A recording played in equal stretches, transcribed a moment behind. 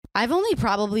I've only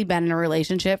probably been in a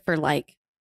relationship for like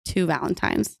 2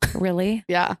 Valentines. Really?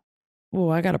 Yeah. Oh,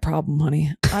 I got a problem,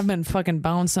 honey. I've been fucking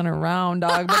bouncing around,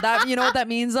 dog. But that, you know what that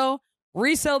means though?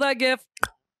 Resell that gift.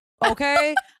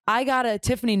 Okay. I got a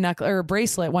Tiffany necklace or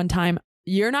bracelet one time.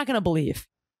 You're not going to believe.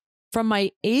 From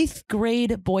my 8th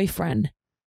grade boyfriend.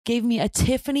 Gave me a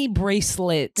Tiffany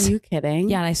bracelet. Are you kidding?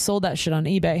 Yeah, and I sold that shit on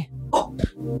eBay. Oh.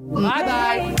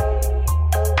 Bye-bye.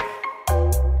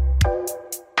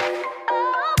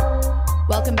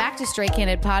 Welcome back to Straight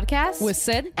Candid Podcast With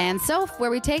Syd and Soph, where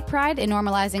we take pride in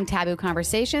normalizing taboo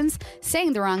conversations,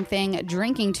 saying the wrong thing,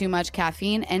 drinking too much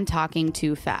caffeine, and talking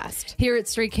too fast. Here at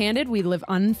Straight Candid, we live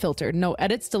unfiltered. No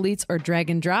edits, deletes, or drag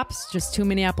and drops. Just 2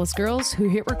 Minneapolis girls who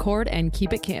hit record and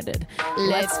keep it candid.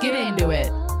 Let's get into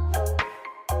it.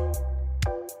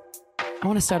 I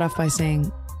want to start off by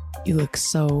saying you look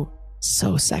so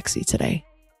sexy today.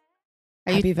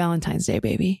 Happy Valentine's Day,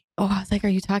 baby. Oh, I was like, are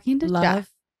you talking to Love, Jeff?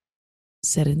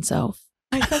 Syd and Soph.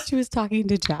 I thought she was talking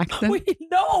to Jackson. Wait,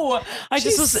 no. I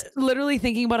just was literally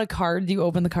thinking about a card. You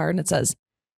open the card and it says,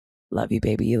 love you,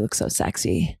 baby. You look so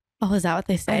sexy. Oh, is that what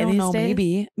they say? I don't these know.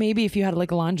 days? Maybe if you had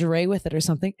like lingerie with it or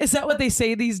something. Is that what they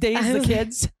say these days? The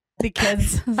kids? The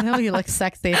kids. Oh, you look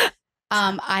sexy.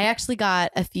 I actually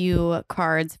got a few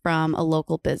cards from a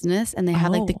local business and they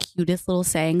had like the cutest little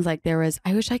sayings. Like there was,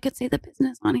 I wish I could say the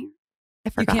business on here. I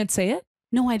forgot. You can't say it?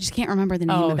 No, I just can't remember the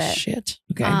name of it. Oh, shit.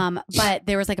 Okay. But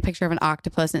there was like a picture of an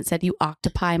octopus and it said, you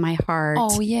occupy my heart.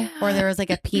 Oh, yeah. Or there was like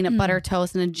a peanut butter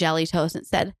toast and a jelly toast and it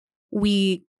said,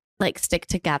 we like stick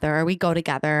together, we go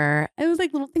together. It was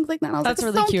like little things like that. And I was that's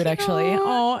like, really so cute, actually.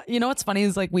 Oh, you know what's funny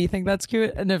is like we think that's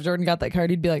cute. And if Jordan got that card,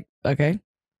 he'd be like, okay.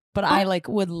 But I like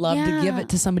would love to give it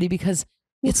to somebody because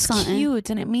it's something. cute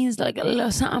and it means like a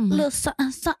little something. Little something,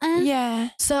 something. Yeah.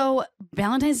 So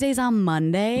Valentine's Day's on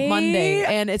Monday.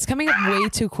 And it's coming up way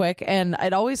too quick and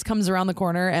it always comes around the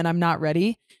corner and I'm not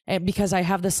ready. And because I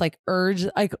have this like urge,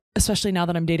 like especially now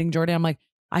that I'm dating Jordan, I'm like,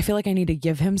 I feel like I need to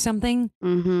give him something,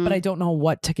 but I don't know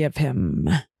what to give him.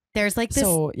 There's like this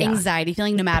anxiety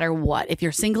feeling no matter what. If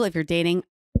you're single, if you're dating,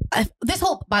 this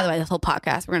whole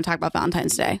podcast, we're going to talk about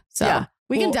Valentine's Day. So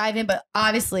we can dive in, but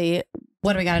obviously,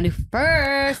 what do we got to do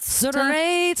first?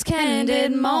 Straight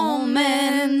candid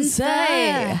moments.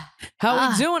 Hey, how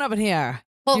we doing up in here?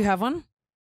 Do you have one?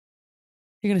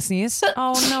 You're going to sneeze?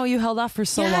 Oh, no, you held off for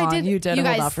so long. I did. You did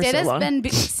hold off for so long.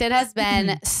 Syd has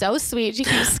been so sweet. She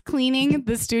keeps cleaning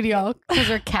the studio because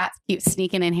her cats keep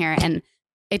sneaking in here and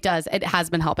it has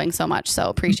been helping so much. So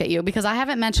appreciate you because I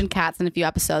haven't mentioned cats in a few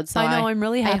episodes. So I know. I'm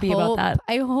really happy about that.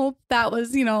 I hope that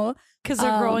was, because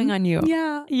they're growing on you.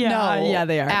 Yeah. No, yeah,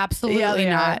 they are. Absolutely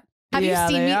not. Have you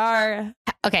seen me? Are.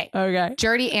 Okay.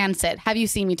 Jordy and Syd. Have you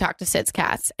seen me talk to Syd's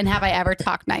cats? And have I ever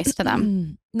talked nice to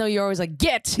them? No, you're always like,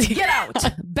 get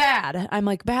out. Bad. I'm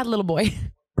like, bad little boy.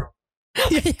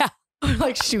 Yeah.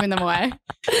 Like shooing them away.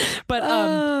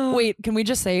 But wait, can we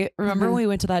just say, remember when we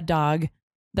went to that dog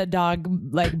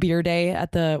like beer day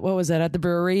at the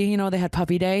brewery? They had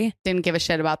puppy day. Didn't give a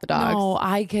shit about the dogs. No,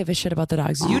 I gave a shit about the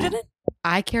dogs. You didn't?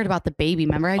 I cared about the baby.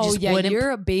 Remember? I just wouldn't.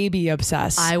 You're a baby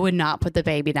obsessed. I would not put the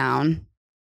baby down.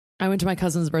 I went to my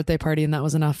cousin's birthday party and that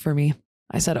was enough for me.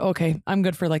 I said, okay, I'm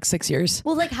good for like 6 years.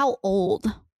 Well, like how old?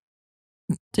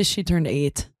 She turned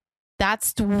 8.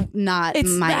 That's not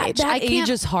my age. That age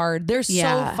is hard. They're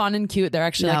so fun and cute. They're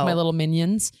actually like my little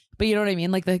minions. But you know what I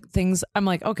mean? Like the things I'm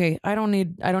like, okay, I don't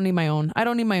need my own. I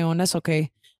don't need my own. That's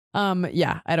okay.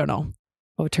 Yeah, I don't know.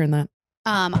 Oh, turn that.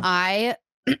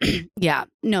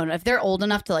 No, if they're old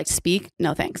enough to like speak,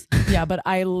 no thanks. Yeah, but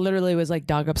I literally was like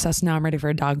dog obsessed. Now I'm ready for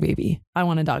a dog baby. I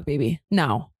want a dog baby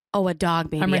now. Oh, a dog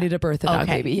baby. I'm ready to birth a dog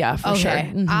baby. Yeah, for sure.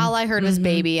 Mm-hmm. All I heard was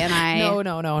baby, and I no,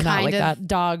 not like that.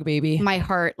 Dog baby. My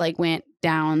heart like went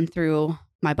down through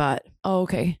my butt. Oh,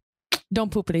 okay. Don't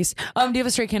poopities. Do you have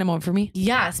a straight candid moment for me?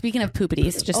 Yeah. Speaking of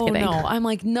poopities, just kidding. No, I'm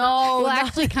like, no. Well,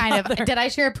 actually, kind of. Did I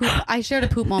share a poop? I shared a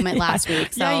poop moment last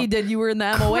week. So. Yeah, you did. You were in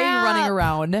the MOA running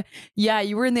around. Yeah,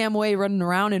 you were in the MOA running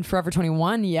around in Forever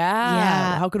 21.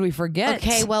 Yeah. How could we forget?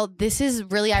 Okay, well, this is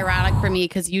really ironic for me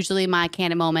because usually my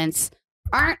candid moments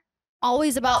aren't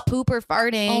always about poop or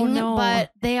farting. Oh, no.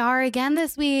 But they are again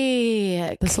this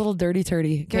week. This little dirty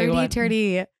turdy. Dirty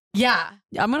turdy. Yeah.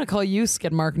 I'm going to call you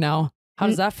Skid Mark now. How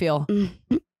does that feel?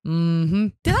 Mm-hmm.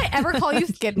 Did I ever call you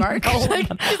Skid Mark?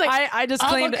 He's like, I just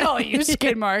claimed I'll call you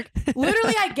Skid Mark.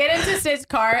 Literally, I get into Syd's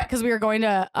car because we were going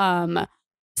to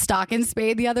Stock and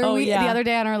Spade the other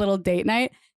day on our little date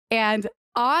night, and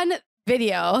on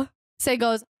video, Syd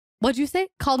goes, "What'd you say?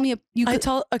 Called me a you?" I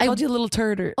called you a little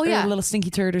turd or a little stinky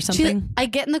turd or something. I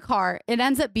get in the car. It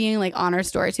ends up being like on our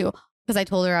story too because I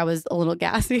told her I was a little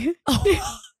gassy.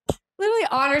 Literally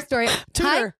on her story.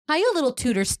 Tutor. Hi, you little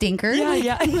tutor stinker.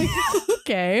 Yeah. I'm like,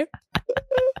 okay.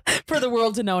 For the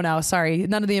world to know now. Sorry.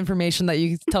 None of the information that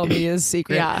you tell me is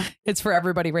secret. Yeah. It's for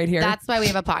everybody right here. That's why we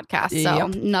have a podcast. So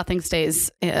nothing stays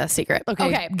a secret.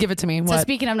 Okay. Give it to me. So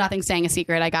speaking of nothing staying a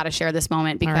secret, I got to share this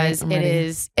moment because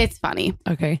it's funny.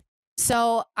 Okay.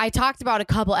 So I talked about a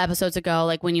couple episodes ago,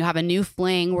 like when you have a new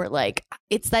fling where like,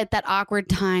 it's that awkward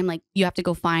time. Like you have to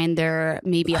go find their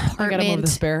maybe apartment. I gotta move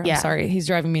this bear. Yeah. I'm sorry. He's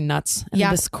driving me nuts. And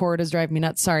this cord is driving me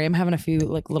nuts. Sorry. I'm having a few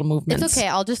like little movements. It's okay.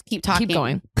 I'll just keep talking. Keep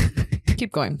going.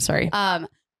 Keep going. Sorry.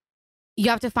 You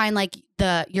have to find like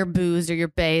your booze or your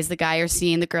bays, the guy you're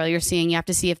seeing, the girl you're seeing. You have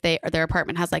to see if their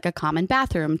apartment has like a common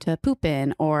bathroom to poop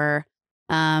in, or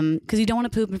because you don't want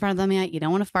to poop in front of them yet. You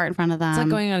don't want to fart in front of them. It's like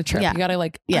going on a trip. You gotta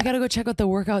I gotta go check out the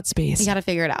workout space. You gotta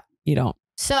figure it out. You don't.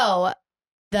 So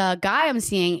the guy I'm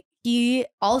seeing, he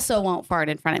also won't fart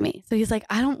in front of me. So he's like,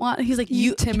 I don't want. He's like,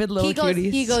 you timid little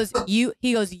cuties.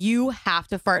 He goes, you have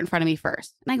to fart in front of me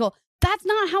first. And I go, that's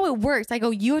not how it works. I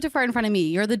go, you have to fart in front of me.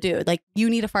 You're the dude. Like, you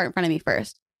need to fart in front of me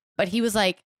first. But he was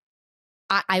like,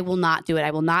 I will not do it.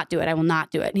 I will not do it. I will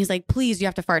not do it. And he's like, please, you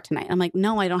have to fart tonight. I'm like,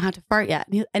 no, I don't have to fart yet.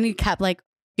 And he kept like,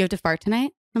 you have to fart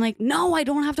tonight? I'm like, no, I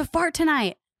don't have to fart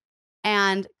tonight.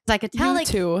 And I could tell,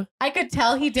 I could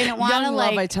tell he didn't want to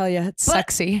like. I tell you, it's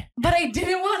sexy. But I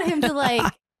didn't want him to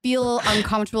like feel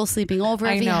uncomfortable sleeping over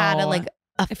if he had a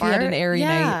if fart. He had an airy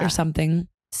night or something.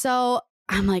 So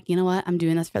I'm like, you know what? I'm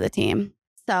doing this for the team.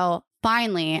 So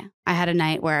finally, I had a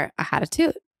night where I had a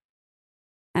toot.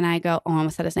 And I go, I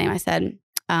almost said his name. I said,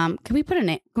 can we put a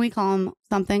name? Can we call him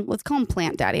something? Let's call him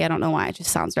Plant Daddy. I don't know why. It just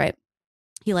sounds right.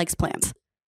 He likes plants.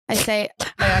 I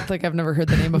act like I've never heard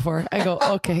the name before. I go,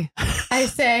 okay. I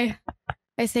say,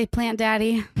 Plant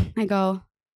Daddy. I go,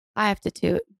 I have to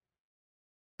toot.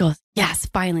 He goes, yes,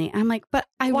 finally. I'm like, but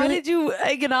why did you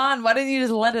egg it on? Why didn't you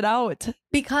just let it out?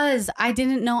 Because I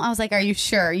didn't know. I was like, are you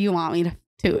sure you want me to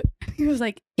toot? He was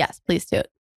like, yes, please toot.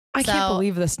 I can't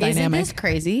believe this dynamic. Isn't this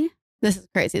crazy? This is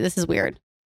crazy. This is weird.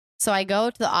 So I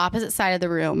go to the opposite side of the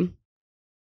room.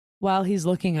 While he's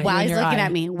looking at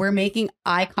at me. We're making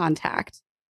eye contact.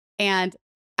 And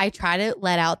I try to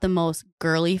let out the most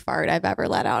girly fart I've ever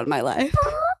let out in my life.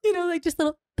 You know, like just a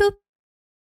little poop.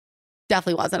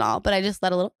 Definitely wasn't all, but I just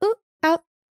let a little poop out.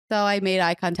 So I made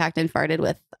eye contact and farted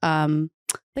with the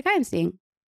guy I'm seeing.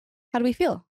 How do we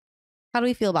feel? How do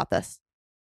we feel about this?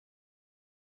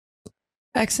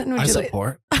 Accent, I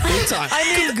support. Big time.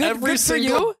 I mean, good for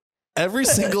you. Every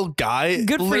single guy,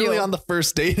 good for literally you. on the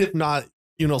first date, if not,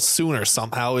 sooner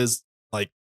somehow, is like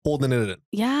holding it in.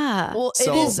 Yeah. Well,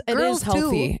 so, it is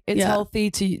healthy. Too. It's healthy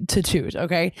to toot.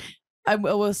 Okay. I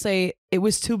will say it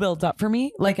was too built up for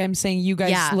me. Like I'm saying, you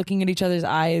guys looking at each other's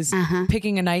eyes,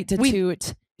 picking a night to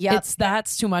toot. Yeah,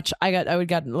 that's too much. I would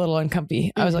get a little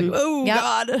uncomfy. I was like, oh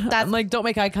God. I'm like, don't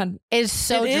make eye contact. It's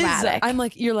so dramatic. I'm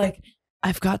like, you're like,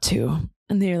 I've got to.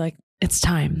 And then you're like, it's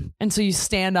time. And so you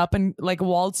stand up and like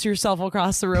waltz yourself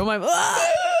across the room. I'm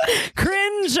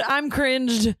cringe. I'm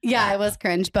cringed. Yeah, it was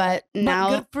cringe, but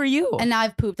now good for you. And now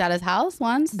I've pooped at his house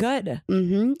once. Good.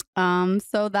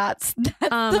 So that's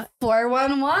the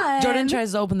 411. Jordan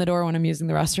tries to open the door when I'm using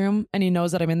the restroom, and he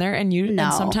knows that I'm in there. And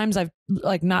and sometimes I've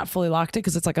like not fully locked it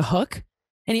because it's like a hook.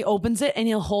 And he opens it and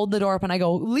he'll hold the door up and I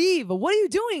go, leave. What are you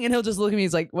doing? And he'll just look at me.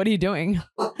 He's like, what are you doing?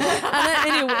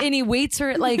 and he waits for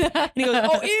it like, and he goes,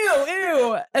 oh,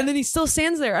 ew. And then he still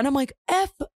stands there. And I'm like,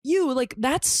 F you. Like,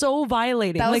 that's so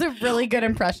violating. That was like, a really good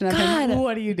impression of him.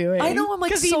 What are you doing? I know. I'm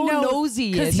like so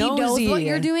nosy. Because he knows what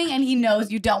you're doing and he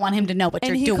knows you don't want him to know what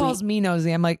you're doing. And he calls me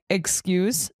nosy. I'm like,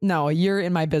 excuse? No, you're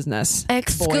in my business.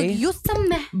 Excuse me.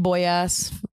 Boy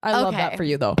ass. I love that for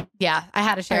you though. Yeah, I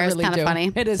had to share. It's kind of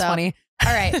funny. It is funny.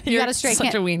 All right, you got a straight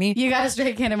such a weenie. You got a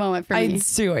straight candid moment for me. I do.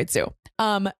 Is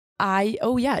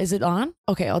it on?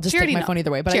 Okay, I'll just take my phone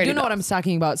either way. But I do know what I'm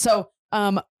talking about. So,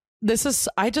 I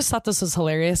just thought this was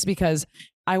hilarious because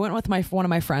I went with one of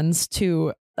my friends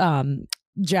to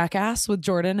Jackass with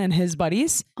Jordan and his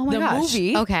buddies. Oh my gosh.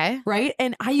 Movie. Okay. Right?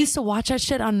 And I used to watch that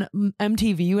shit on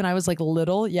MTV when I was like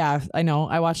little. Yeah, I know.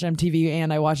 I watched MTV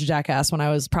and I watched Jackass when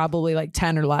I was probably like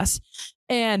 10 or less.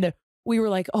 And we were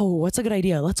like, oh, what's a good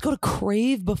idea? Let's go to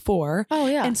Crave before. Oh,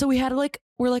 yeah. And so we're like,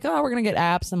 oh, we're going to get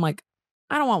apps. I'm like,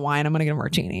 I don't want wine. I'm going to get a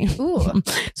martini. Ooh.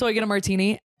 So I get a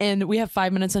martini and we have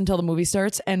 5 minutes until the movie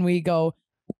starts and we go,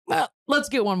 well, let's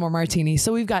get one more martini.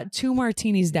 So we've got 2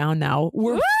 martinis down now.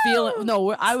 We're feeling,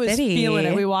 I was feeling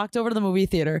it. We walked over to the movie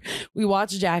theater. We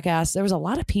watched Jackass. There was a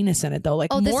lot of penis in it though,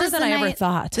 like more than I ever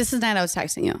thought. This is the night I was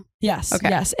texting you. Yes. Okay.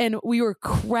 Yes. And we were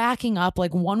cracking up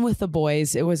like one with the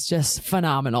boys. It was just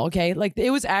phenomenal. Okay. Like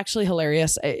it was actually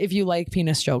hilarious if you like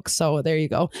penis jokes. So there you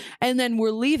go. And then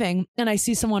we're leaving and I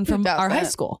see someone from our high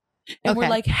school. And we're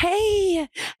like, hey,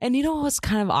 and you know, it was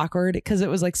kind of awkward because it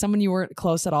was like someone you weren't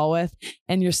close at all with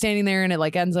and you're standing there and it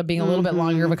like ends up being a little bit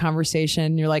longer of a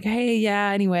conversation. You're like, hey,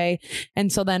 yeah, anyway.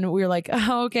 And so then we were like,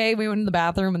 oh, okay. We went in the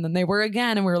bathroom and then they were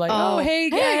again. And we were like, oh, hey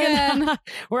again.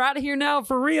 We're out of here now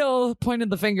for real. Pointed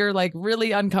the finger, like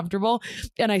really uncomfortable.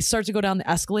 And I start to go down the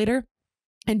escalator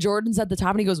and Jordan's at the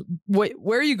top and he goes, wait,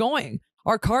 where are you going?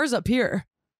 Our car's up here.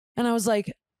 And I was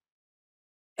like,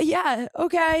 yeah,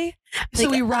 okay. So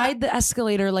we ride the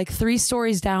escalator like 3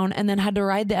 stories down and then had to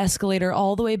ride the escalator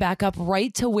all the way back up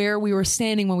right to where we were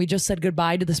standing when we just said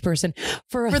goodbye to this person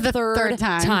for the third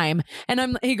time.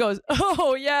 And he goes,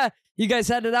 oh yeah, you guys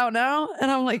headed out now?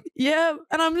 And I'm like, yeah.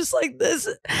 And I'm just like this.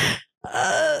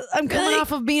 I'm coming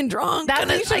off of being drunk.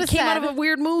 I came out of a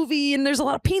weird movie and there's a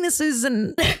lot of penises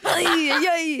and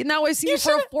now I see you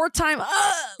for a 4th time.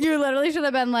 You literally should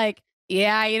have been like,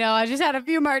 yeah, you know, I just had a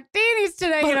few martinis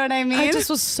today. You know what I mean? I just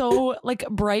was so like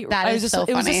bright. That is so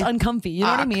funny. It was just uncomfy. You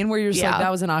know what I mean? Where you're just like,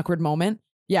 that was an awkward moment.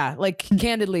 Yeah, like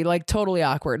candidly, like totally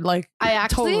awkward. Like I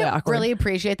actually totally awkward. really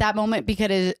appreciate that moment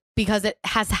because it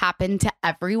has happened to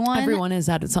everyone. Everyone has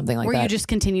had something like that. Where you just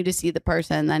continue to see the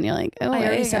person and then you're like, oh, I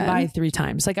already said bye 3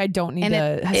 times. Like I don't need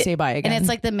to say bye again. And it's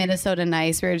like the Minnesota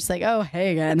Nice where you're just like, oh,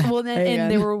 hey again. Well, then,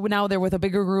 they're with a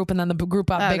bigger group and then the group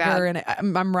got bigger and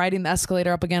I'm riding the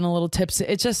escalator up again, a little tips.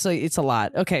 It's just like, it's a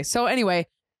lot. Okay. So anyway,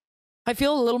 I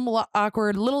feel a little more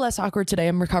awkward, a little less awkward today.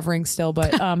 I'm recovering still,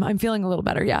 but I'm feeling a little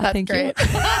better. Yeah. That's thank great. you.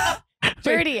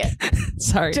 Dirty.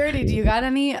 Sorry. Dirty, do you got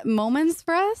any moments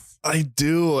for us? I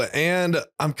do. And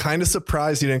I'm kind of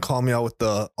surprised you didn't call me out with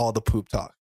all the poop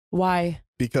talk. Why?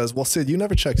 Because, well, Syd, you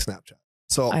never check Snapchat.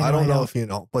 So I don't know if you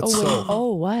know. But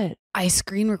what? I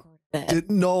screen recorded it.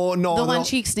 No. The one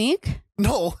cheek sneak?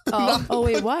 No.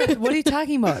 Wait, what? What are you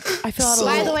talking about? I feel out of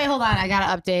By the way, hold on. I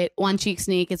got to update. One cheek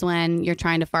sneak is when you're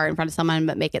trying to fart in front of someone,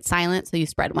 but make it silent. So you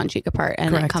spread one cheek apart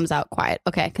and it comes out quiet.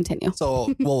 Okay, continue.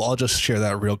 So, well, I'll just share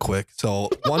that real quick. So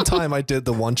one time I did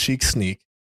the one cheek sneak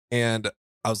and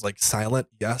I was like silent.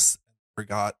 Yes.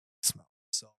 Forgot smell.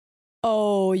 So.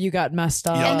 Oh, you got messed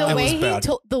up. Yeah, and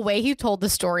the way he told the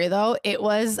story though, it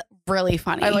was really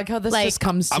funny. I like how this just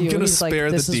comes to you. I'm going to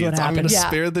spare the deeds. I'm going to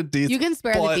spare the deeds. You can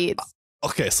spare the deeds.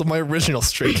 Okay, so my original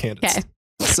straight candidates. Okay.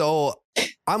 So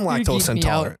I'm lactose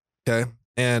intolerant. Okay.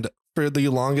 And for the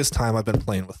longest time, I've been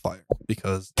playing with fire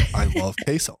because I love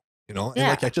queso, you know? And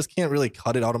like, I just can't really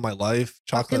cut it out of my life.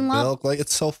 Chocolate milk, like,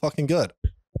 it's so fucking good.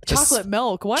 Chocolate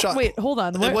milk? What? Wait, hold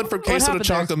on. It went from queso to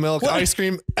chocolate milk, ice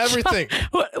cream, everything.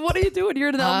 What are you doing? You're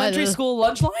in the elementary school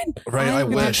lunch line? Right, I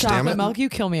wish, damn it. Chocolate milk, you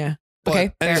kill me. But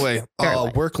okay. Anyway,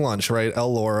 work lunch, right?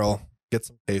 El Laurel, get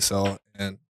some queso,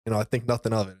 and you know, I think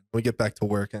nothing of it. We get back to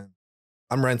work and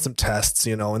I'm running some tests,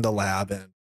 you know, in the lab, and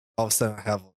all of a sudden I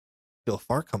feel a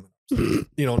fart coming up. So,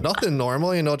 you know, nothing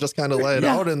normal, you know, just kind of let it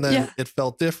out, and then it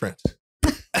felt different.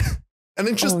 And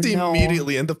then just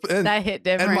immediately, and that hit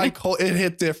different. And it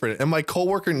hit different. And my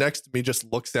coworker next to me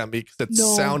just looks at me because it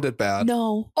sounded bad.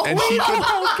 No. And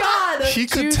God. He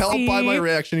could tell by my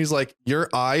reaction. He's like, your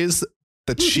eyes,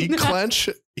 the cheek clench.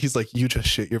 He's like, you just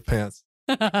shit your pants.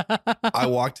 I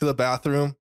walked to the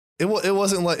bathroom. It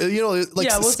wasn't like, you know,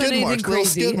 like skid marks, little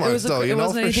skid marks, though, you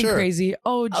know, for sure. Crazy.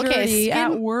 Oh, dirty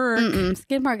at work.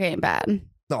 Skid mark ain't bad.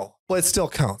 No, but it still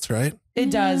counts, right?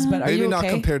 It does, but are you okay? Maybe not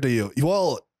compared to you.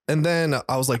 Well, and then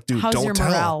I was like, dude, don't tell.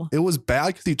 Morale? It was bad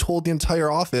because he told the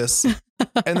entire office.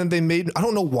 And then they made, I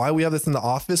don't know why we have this in the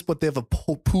office, but they have a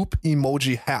poop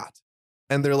emoji hat.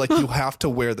 And they're like, you have to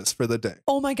wear this for the day.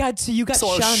 Oh my God. So you got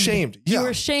shunned. I was shamed. Yeah. You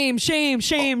were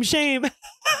shame.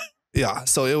 Yeah,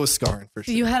 so it was scarring for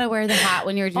sure. You had to wear the hat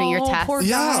when you were doing your test.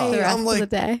 Yeah, I'm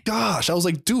like, gosh, I was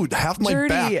like, dude, half my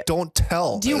back, don't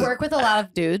tell. Do you work with a lot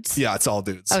of dudes? Yeah, it's all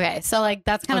dudes. Okay, so like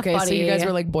that's kind of funny. So you guys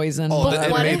were like boys and it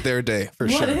made their day for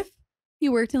sure. What if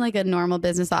you worked in like a normal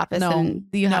business office and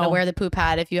you had to wear the poop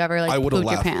hat if you ever like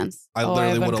pooped your pants? I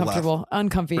literally would have left.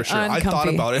 Uncomfy. For sure. I thought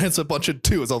about it. It's a bunch of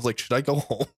dudes. I was like, should I go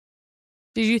home?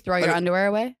 Did you throw your underwear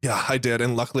away? Yeah, I did,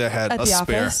 and luckily I had a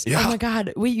spare. Office? Yeah. Oh my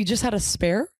God! Wait, you just had a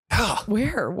spare? Yeah.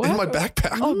 Where? What? In my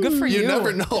backpack. Oh, good for you. You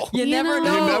never know. You never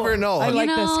know. You never know. I like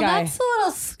this guy. That's a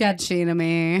little sketchy to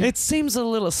me. It seems a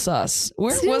little sus.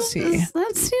 Where was he?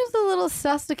 That seems a little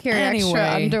sus to carry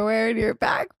extra underwear in your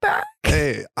backpack.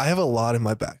 Hey, I have a lot in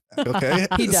my backpack, okay?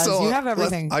 He does. You have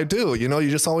everything. I do. You know, you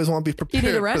just always want to be prepared.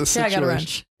 You need a wrench? Yeah, I got a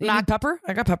wrench. You need pepper?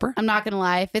 I got pepper. I'm not going to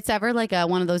lie. If it's ever like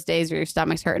one of those days where your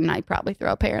stomach's hurting, I'd probably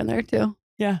throw a pear in there too.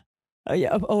 Yeah.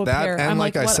 Yeah. Oh, a pear. And I'm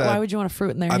like I said, why would you want a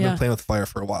fruit in there? I've been playing with fire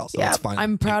for a while, so it's fine.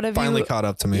 I'm proud of you. Finally caught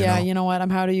up to me. Yeah, you know what? I'm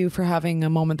proud of you for having a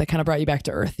moment that kind of brought you back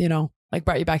to earth, you know? Like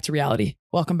brought you back to reality.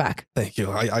 Welcome back. Thank you.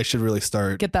 I should really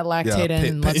start. Get that lactate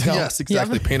in. Let's go. Yes,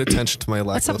 exactly. Paying attention to my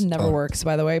lactose. That stuff never works,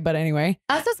 by the way. But anyway.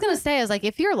 That's what I was going to say is like,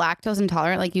 if you're lactose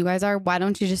intolerant like you guys are, why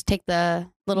don't you just take the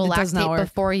little lactate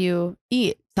before you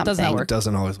eat something? Does not work. It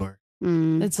doesn't always work.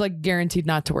 It's like guaranteed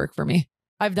not to work for me.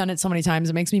 I've done it so many times.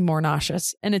 It makes me more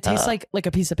nauseous. And it tastes like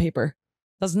a piece of paper.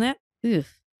 Doesn't it?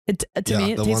 Oof. To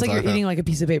me, it tastes like you're eating like a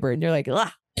piece of paper and you're like,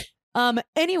 ah.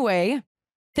 Anyway,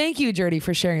 thank you, Jordy,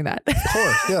 for sharing that. Of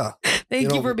course, yeah.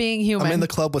 Thank you for being human. I'm in the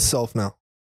club with Soph now.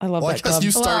 I love that club.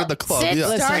 You started the club. Sid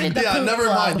started the poop never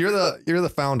club. mind. You're the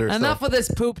founder. Enough of this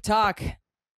poop talk.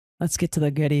 Let's get to the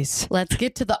goodies. Let's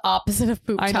get to the opposite of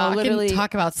poop talk and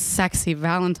talk about sexy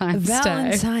Valentine's Day.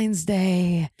 Valentine's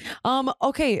Day.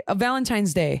 Okay,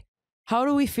 Valentine's Day. How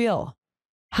do we feel?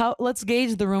 Let's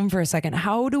gauge the room for a second.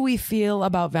 How do we feel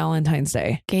about Valentine's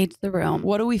Day? Gauge the room.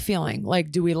 What are we feeling? Like,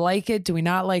 do we like it? Do we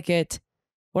not like it?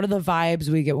 What are the vibes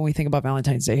we get when we think about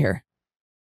Valentine's Day here?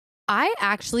 I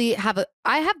actually have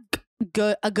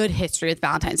a good history with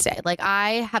Valentine's Day. Like,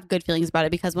 I have good feelings about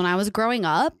it because when I was growing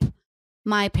up,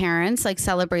 my parents like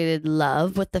celebrated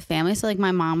love with the family. So like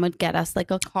my mom would get us like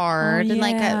a card and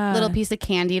like a little piece of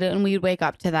candy and we'd wake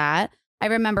up to that. I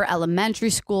remember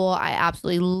elementary school. I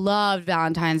absolutely loved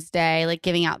Valentine's Day, like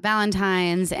giving out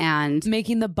Valentines and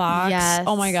making the box. Yes.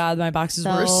 Oh my God, my boxes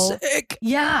were sick.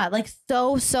 Yeah, like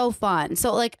so fun.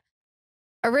 So like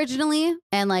originally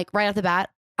and like right off the bat,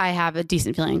 I have a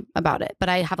decent feeling about it, but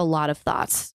I have a lot of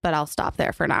thoughts, but I'll stop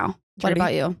there for now. What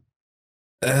about you?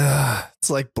 It's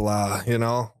like blah, you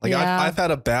know, like I've had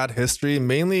a bad history,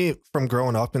 mainly from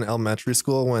growing up in elementary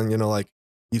school when, you know, like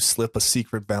you slip a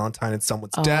secret Valentine in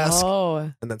someone's desk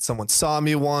and then someone saw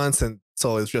me once. And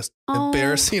so it was just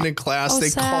embarrassing in class.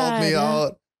 They called me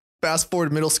out. Fast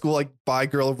forward middle school, like by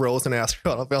girl rose and asked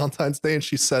her out on Valentine's Day and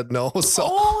she said no. So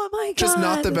my God. Just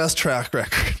not the best track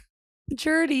record.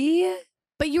 Jordy.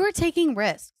 But you were taking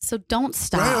risks, so don't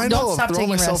stop. Right, I know. Don't stop taking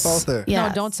risks out there. Yes.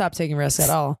 No, don't stop taking risks at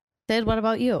all. Sid, what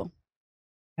about you?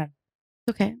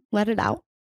 Okay, let it out.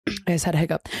 I just had a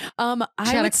hiccup.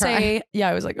 I would say,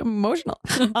 I was like emotional.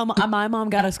 My mom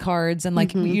got us cards, and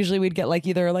like usually we'd get like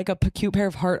either like a cute pair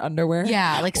of heart underwear,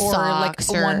 like or socks,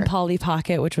 like one Polly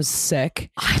Pocket, which was sick.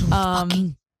 I love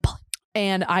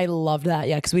and I loved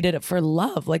that, because we did it for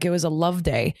love. Like it was a love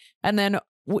day, and then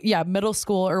middle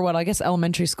school or I guess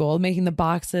elementary school, making the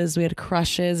boxes. We had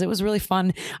crushes. It was really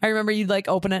fun. I remember you'd like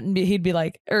open it and he'd be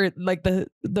like, or like the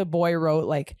boy wrote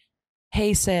like,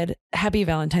 "Hey Syd, happy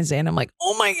Valentine's Day." And I'm like,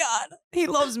 oh my God, he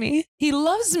loves me. He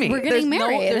loves me. We're getting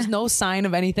married. There's no sign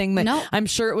of anything. I'm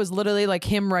sure it was literally like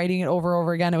him writing it over and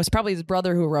over again. It was probably his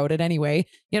brother who wrote it anyway.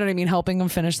 You know what I mean? Helping him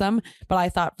finish them. But I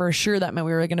thought for sure that meant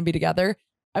we were going to be together.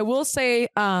 I will say,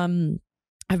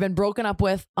 I've been broken up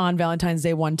with on Valentine's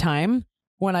Day one time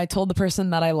when I told the person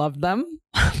that I loved them.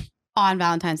 On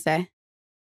Valentine's Day.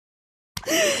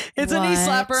 It's a knee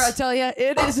slapper, I tell you.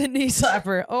 It is a knee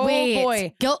slapper. Oh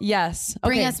boy. Yes.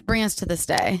 Okay. Bring us to this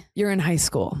day. You're in high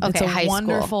school. Okay, it's a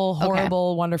wonderful,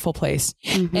 horrible, wonderful place.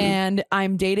 And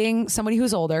I'm dating somebody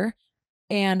who's older.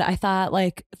 And I thought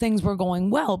like things were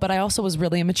going well, but I also was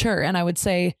really immature. And I would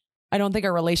say, I don't think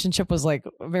our relationship was like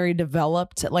very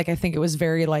developed. Like, I think it was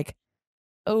very like,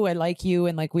 oh, I like you.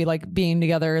 And like, we like being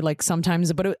together like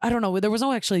sometimes, but I don't know. There was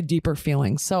no actually deeper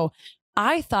feelings. So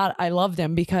I thought I loved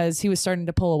him because he was starting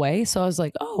to pull away. So I was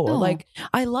like, like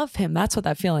I love him. That's what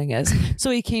that feeling is.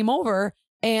 So he came over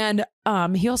and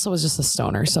he also was just a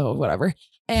stoner. So whatever.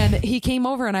 And he came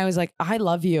over and I was like, I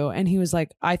love you. And he was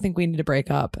like, I think we need to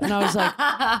break up. And I was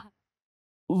like,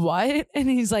 what? And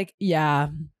he's like, yeah,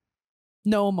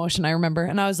 no emotion. I remember.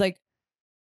 And I was like,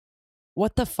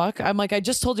 what the fuck? I'm like, I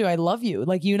just told you I love you.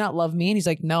 Like, you not love me? And he's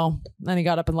like, no. And he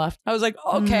got up and left. I was like,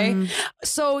 okay.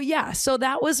 So yeah. So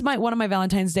that was one of my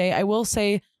Valentine's Day. I will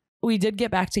say we did get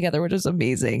back together, which was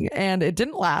amazing. And it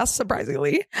didn't last,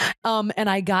 surprisingly. And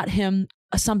I got him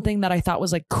something that I thought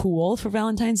was like cool for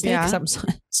Valentine's Day because I'm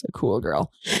such a cool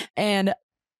girl. And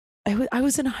I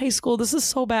was in high school. This is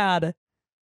so bad.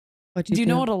 Do you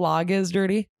know what a log is,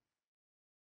 Dirty?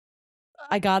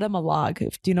 I got him a log. Do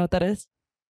you know what that is?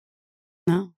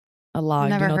 No. A log.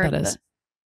 Never You know what heard that of is? this.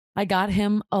 I got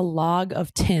him a log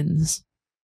of tins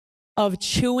of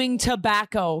chewing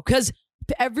tobacco because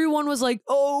everyone was like,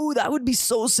 oh, that would be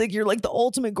so sick. You're like the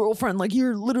ultimate girlfriend. Like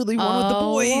you're literally one with the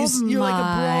boys. You're like a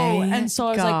bro. And so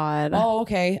I was like, oh,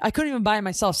 okay. I couldn't even buy it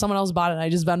myself. Someone else bought it and I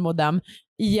just Venmoed them.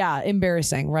 Yeah,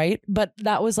 embarrassing, right? But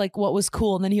that was like what was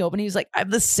cool. And then he opened, he was like,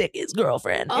 I'm the sickest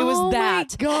girlfriend. It was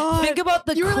that. My God. Think about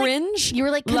the cringe. You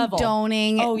were like level.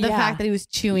 condoning the fact that he was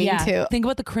chewing too. Think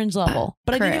about the cringe level.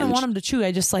 But I didn't even want him to chew.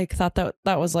 I just like thought that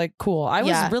was like cool. I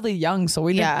was really young, so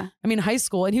we didn't. I mean, high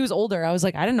school, and he was older. I was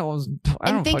like, I didn't know it was.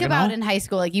 And think about in high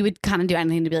school, like you would kind of do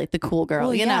anything to be like the cool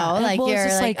girl, you know? Like you're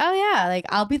like, oh yeah, like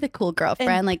I'll be the cool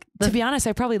girlfriend. Like to be honest,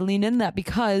 I probably leaned in that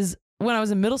because when I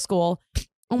was in middle school.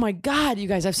 Oh my God, you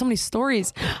guys, I have so many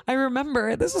stories. I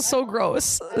remember, this is so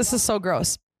gross.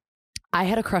 I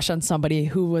had a crush on somebody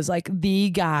who was like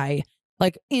the guy,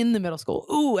 like in the middle school.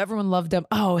 Ooh, everyone loved him.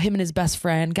 Oh, him and his best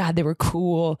friend. God, they were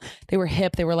cool. They were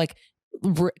hip. They were like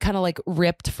kind of like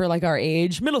ripped for like our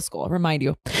age, middle school, remind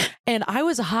you. And I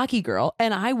was a hockey girl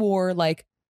and I wore like,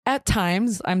 at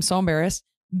times, I'm so embarrassed,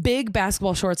 big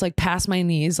basketball shorts like past my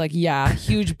knees, like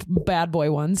huge bad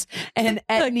boy ones. And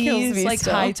at knees, like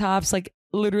high tops, like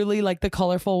literally like the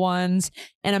colorful ones,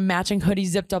 and a matching hoodie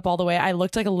zipped up all the way. I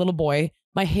looked like a little boy.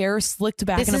 My hair slicked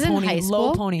back in a pony. High school?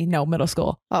 Low pony. No, middle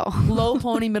school. Oh. Low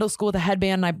pony, middle school with a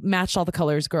headband. And I matched all the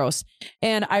colors. Gross.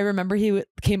 And I remember he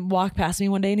walked past me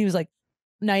one day and he was like,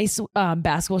 nice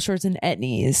basketball shorts and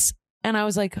etnies. And I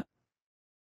was like,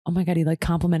 oh my God, he like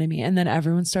complimented me. And then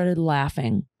everyone started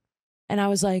laughing. And I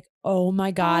was like, oh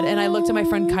my God. And I looked at my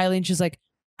friend Kylie and she's like,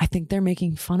 I think they're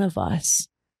making fun of us.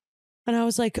 And I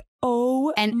was like,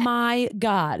 oh my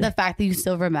God. The fact that you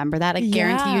still remember that, I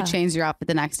guarantee you changed your outfit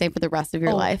the next day for the rest of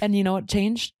your life. And you know what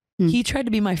changed? He tried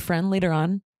to be my friend later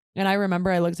on. And I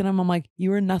remember I looked at him, I'm like,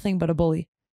 you are nothing but a bully.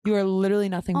 You are literally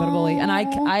nothing but a bully. And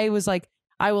I was like,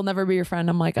 I will never be your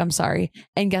friend. I'm like, I'm sorry.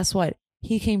 And guess what?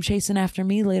 He came chasing after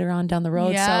me later on down the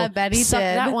road. Yeah, so I bet he suck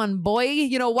did. that one, boy.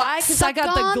 You know why? Because I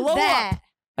got the glow up.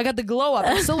 I got the glow up.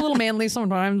 I'm still a little manly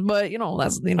sometimes, but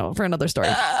that's, for another story.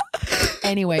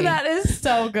 Anyway. That is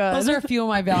so good. Those are a few of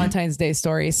my Valentine's Day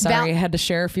stories. Sorry, I had to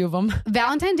share a few of them.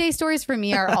 Valentine's Day stories for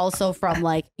me are also from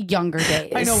like younger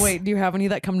days. I know. Wait, do you have any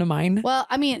that come to mind? Well,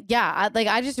 I mean, yeah.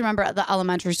 I just remember the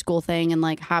elementary school thing and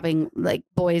like having like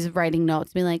boys writing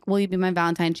notes, being like, will you be my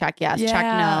Valentine? Check yes, check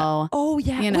no. Oh,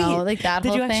 yeah. Like that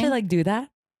whole thing. Did you actually like do that?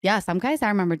 Yeah, some guys I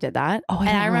remember did that. Oh,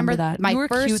 I remember that. My you were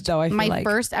first, cute, though, I feel like.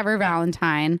 first ever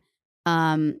Valentine,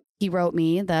 he wrote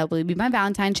me the will you be my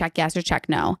Valentine? Check yes or check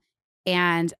no.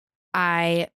 And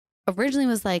I originally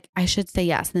was like, I should say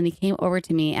yes. And then he came over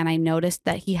to me and I noticed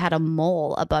that he had a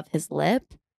mole above his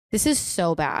lip. This is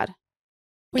so bad.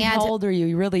 Wait, how old are you?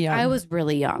 You're really young. I was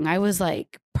really young. I was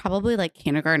like probably like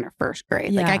kindergarten or first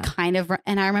grade. Yeah. Like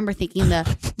and I remember thinking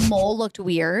the mole looked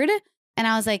weird. And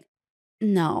I was like,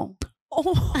 no.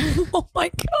 Oh my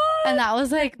God. And that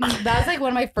was like one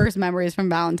of my first memories from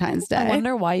Valentine's Day. I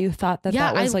wonder why you thought that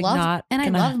was like not. And I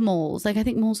love moles. Like I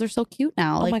think moles are so cute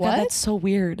now. Oh like my God, that's so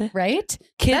weird. Right?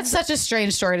 Kids, that's such a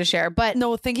strange story to share. But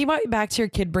no, thinking about back to your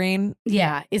kid brain.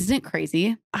 Yeah. Isn't it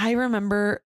crazy? I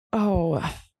remember, oh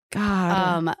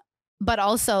God. But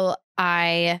also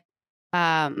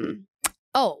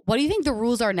what do you think the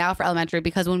rules are now for elementary?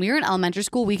 Because when we were in elementary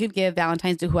school, we could give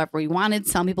Valentines to whoever we wanted.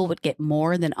 Some people would get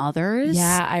more than others.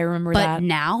 Yeah, I remember that. But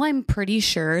now I'm pretty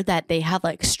sure that they have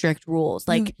like strict rules.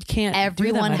 Like you can't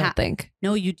everyone do them, I don't think.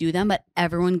 No, you do them, but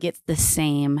everyone gets the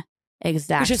same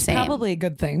exact Which is probably a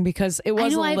good thing because it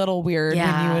was a little weird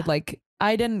when you would like.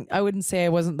 I wouldn't say I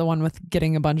wasn't the one with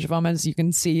getting a bunch of them. As you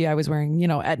can see, I was wearing,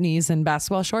 etnies and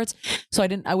basketball shorts. So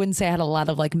I wouldn't say I had a lot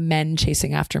of like men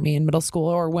chasing after me in middle school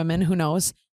or women, who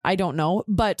knows? I don't know.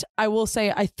 But I will say,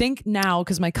 I think now,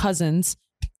 because my cousins,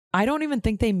 I don't even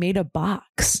think they made a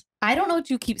box. I don't know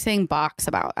what you keep saying box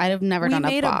about. I've never done a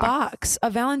box. We made a box, a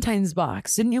Valentine's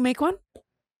box. Didn't you make one?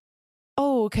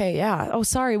 Oh, okay. Yeah. Oh,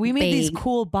 sorry. We made these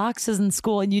cool boxes in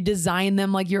school and you designed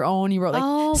them like your own. You wrote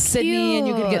like Sydney and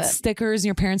you could get stickers and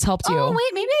your parents helped you. Oh,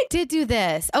 wait. Maybe I did do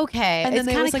this. Okay. And then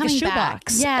there was like a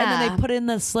shoebox. Yeah. And then they put in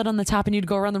the slit on the top and you'd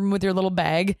go around the room with your little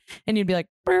bag and you'd be like,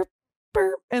 burp,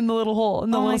 burp, in the little hole,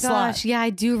 in the little slot. Oh my gosh. Yeah, I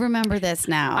do remember this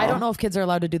now. I don't know if kids are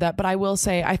allowed to do that, but I will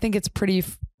say, I think it's pretty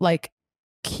like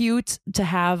cute to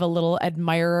have a little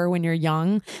admirer when you're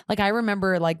young. Like I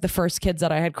remember like the first kids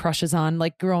that I had crushes on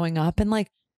like growing up, and like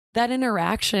that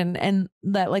interaction and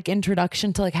that like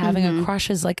introduction to like having a crush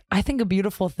is like, I think, a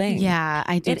beautiful thing. Yeah,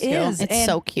 I do too. It's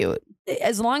so cute.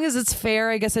 As long as it's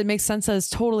fair, I guess it makes sense that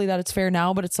it's fair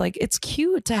now, but it's like, it's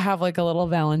cute to have like a little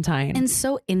Valentine. And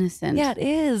so innocent. Yeah, it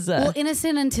is. Well,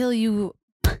 innocent until you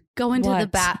go into the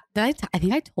bath. I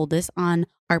think I told this on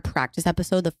our practice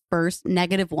episode, the first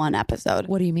 -1 episode.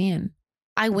 What do you mean?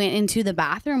 I went into the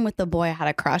bathroom with the boy I had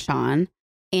a crush on,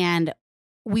 and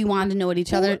we wanted to know what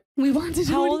each other. We wanted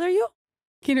to know. How old are you?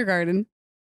 Kindergarten.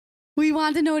 We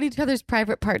wanted to know what each other's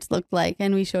private parts looked like,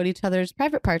 and we showed each other's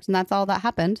private parts, and that's all that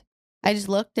happened. I just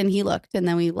looked, and he looked, and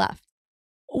then we left.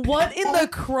 What in the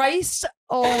Christ?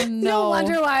 Oh, no. No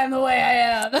wonder why I'm the way I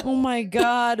am. Oh, my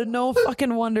God. No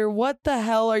fucking wonder. What the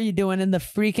hell are you doing in the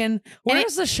freaking...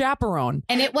 Where's the chaperone?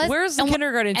 And it was... Where's the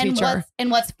kindergarten teacher?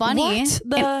 What's funny... What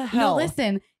the hell? No,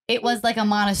 listen. It was like a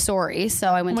Montessori. So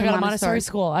I went to Montessori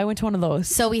school. I went to one of those.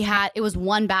 So it was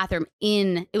one bathroom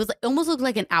in... It was almost looked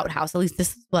like an outhouse. At least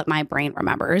this is what my brain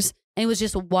remembers. And it was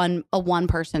just a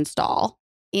one-person stall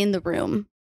in the room.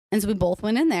 And so we both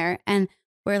went in there and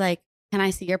we're like, can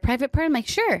I see your private part? I'm like,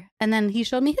 sure. And then he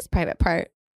showed me his private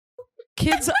part.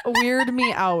 Kids weird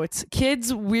me out.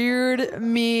 Kids weird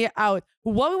me out.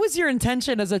 What was your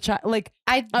intention as a child? Like,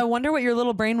 I wonder what your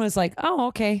little brain was like. Oh,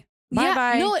 okay.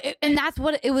 Bye-bye. No, and that's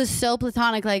what it was, so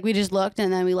platonic. Like, we just looked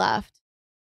and then we left.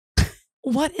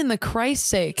 What in the Christ's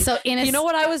sake? So you know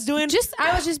what I was doing?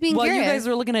 I was just being curious. While you guys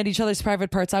were looking at each other's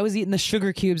private parts, I was eating the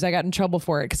sugar cubes. I got in trouble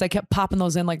for it because I kept popping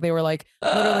those in like they were like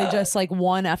literally just like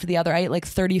one after the other. I ate like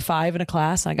 35 in a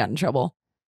class. And I got in trouble.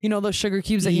 You know those sugar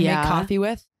cubes that you make coffee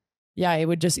with? Yeah, I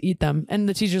would just eat them. And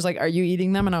the teacher's like, "Are you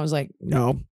eating them?" And I was like,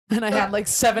 "No." And I had like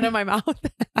 7 in my mouth.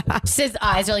 Sid's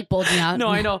eyes are like bulging out. No,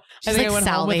 I know. She's I think like I went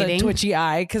home with a twitchy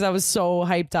eye because I was so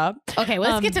hyped up. Okay,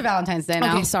 well, let's get to Valentine's Day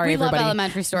now. Okay, sorry, we everybody. love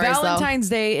elementary stories. Valentine's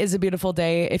Day is a beautiful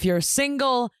day. If you're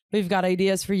single, we've got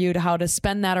ideas for you to how to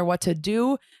spend that or what to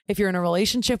do. If you're in a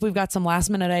relationship, we've got some last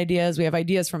minute ideas. We have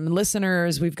ideas from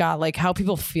listeners. We've got like how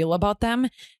people feel about them.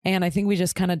 And I think we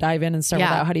just kind of dive in and start with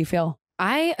that. How do you feel?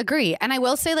 I agree. And I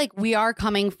will say, like, we are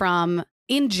coming from,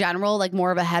 in general, like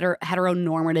more of a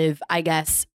heteronormative, I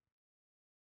guess,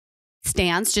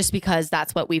 stance, just because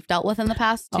that's what we've dealt with in the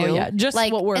past too. Oh, yeah. Just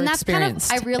like, what we're experienced.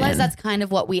 Kind of, I realize that's kind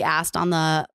of what we asked on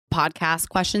the podcast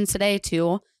questions today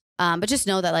too. But just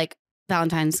know that like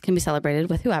Valentine's can be celebrated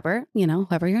with whoever you're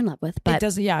in love with. But it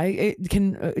does,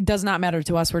 it does not matter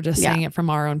to us. We're just saying it from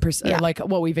our own like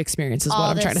what we've experienced is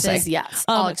what I'm trying to say. Yes.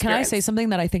 Can I say something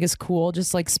that I think is cool?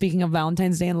 Just like speaking of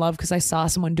Valentine's Day and love, because I saw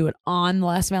someone do it on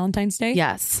last Valentine's Day.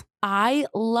 Yes. I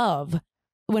love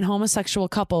when homosexual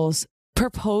couples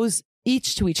propose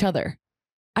each to each other.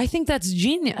 I think that's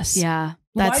genius. Yeah.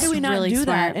 Why do we not really do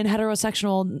that in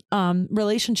heterosexual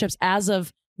relationships as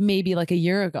of maybe like a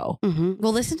year ago? Mm-hmm.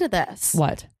 Well, listen to this.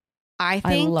 What? I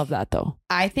love that though.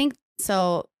 I think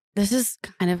so. This is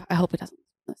kind of, I hope it doesn't,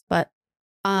 but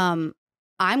I'm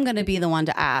going to be the one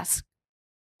to ask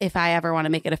if I ever want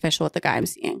to make it official with the guy I'm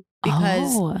seeing,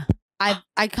 because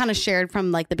I kind of shared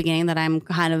from like the beginning that I'm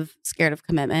kind of scared of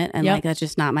commitment, and like that's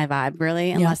just not my vibe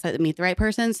really, unless I meet the right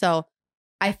person. So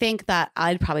I think that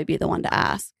I'd probably be the one to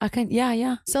ask. Okay.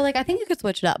 Yeah. So like I think you could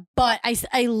switch it up, but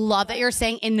I love that you're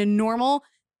saying in a normal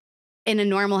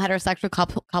heterosexual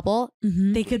couple,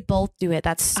 they could both do it.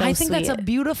 That's so I think sweet. that's a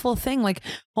beautiful thing. Like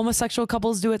homosexual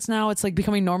couples do it now. It's like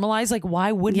becoming normalized. Like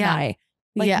why wouldn't I?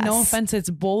 Like no offense, it's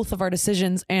both of our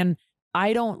decisions, and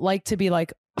I don't like to be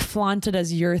like flaunted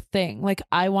as your thing. Like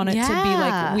I want it to be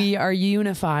like we are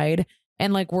unified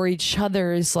and like we're each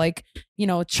other's like,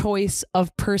 choice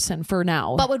of person for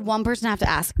now. But would one person have to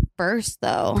ask first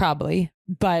though? Probably.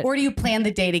 But or do you plan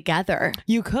the day together?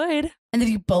 You could. And then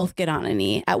you both get on a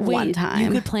knee at one time.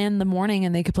 You could plan the morning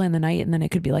and they could plan the night, and then it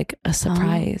could be like a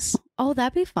surprise. Oh,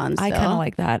 that'd be fun. I kind of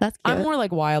like that. That's cute. I'm more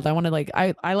like wild. I want to like,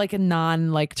 I like a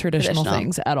non like traditional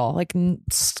things at all. Like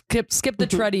skip the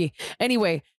tready.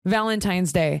 Anyway,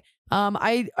 Valentine's Day.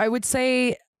 I would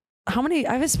say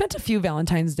I've spent a few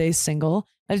Valentine's Days single.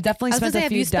 I've definitely spent a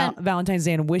few Valentine's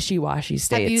Day in wishy-washy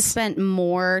states. Have you spent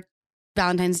more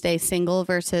Valentine's Day single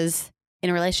versus in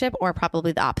a relationship, or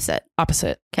probably the opposite?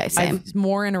 Opposite. Okay, same.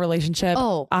 More in a relationship.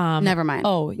 Oh, never mind.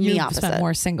 Oh, you spent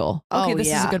more single. Okay, this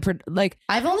is a good like.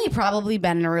 I've only probably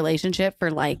been in a relationship for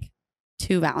like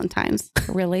 2 Valentines.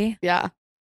 Really? Yeah.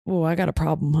 Oh, I got a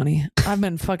problem, honey. I've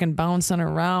been fucking bouncing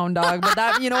around, dog. But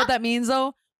that, you know what that means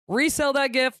though? Resell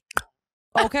that gift.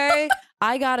 Okay.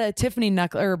 I got a Tiffany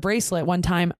bracelet one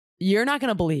time. You're not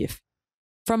gonna believe.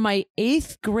 From my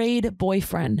 8th grade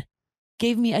boyfriend.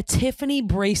 Gave me a Tiffany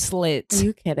bracelet. Are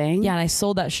you kidding? Yeah, and I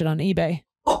sold that shit on eBay.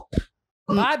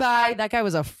 Bye. That guy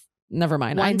was never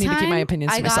mind. I need to keep my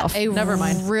opinions to myself. Never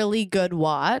mind. Really good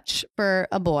watch for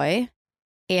a boy,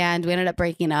 and we ended up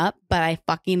breaking up, but I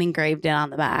fucking engraved it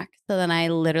on the back. So then I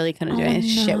literally couldn't do any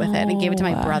shit with it, and gave it to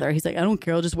my brother. He's like, I don't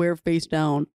care, I'll just wear it face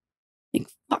down. Like,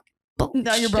 fuck.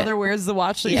 Now your brother wears the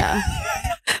watch. Yeah.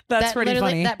 That's pretty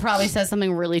funny. That probably says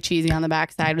something really cheesy on the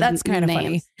backside. That's kind of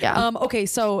funny. Yeah. Okay.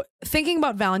 So thinking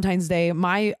about Valentine's Day,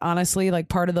 my honestly, like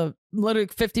part of the literally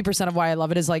 50% of why I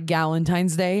love it is like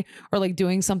Galentine's Day, or like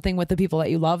doing something with the people that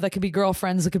you love. That could be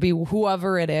girlfriends. It could be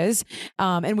whoever it is.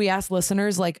 And we asked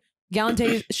listeners like,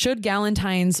 should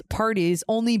Galentine's parties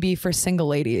only be for single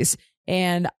ladies?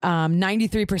 And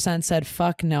 93% said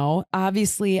fuck no.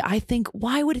 Obviously, I think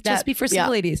why would it just be for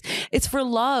single ladies? It's for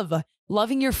love.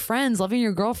 Loving your friends, loving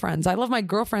your girlfriends. I love my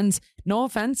girlfriends, no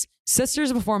offense,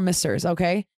 sisters before misters,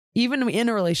 okay? Even in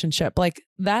a relationship, like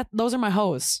that, those are my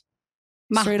hoes.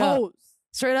 Straight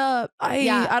up.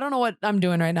 I don't know what I'm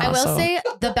doing right now. I will say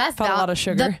the best a lot of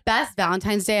sugar. The best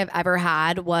Valentine's Day I've ever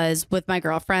had was with my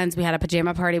girlfriends. We had a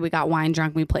pajama party, we got wine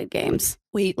drunk, we played games.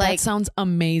 Wait, like, that sounds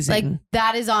amazing. Like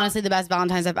that is honestly the best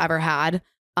Valentine's I've ever had.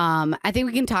 I think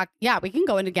we can talk. Yeah, we can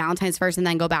go into Galentine's first and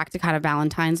then go back to kind of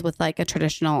Valentine's with like a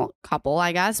traditional couple,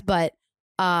 I guess. But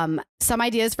some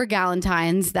ideas for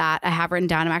Galentine's that I have written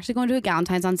down. I'm actually going to a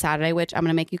Galentine's on Saturday, which I'm going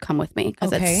to make you come with me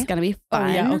because it's going to be fun.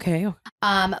 Oh, yeah, okay.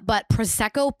 But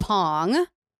Prosecco Pong.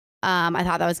 I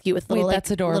thought that was cute with little,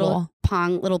 that's adorable.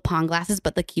 Little pong glasses,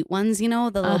 but the cute ones, you know,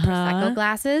 the little Prosecco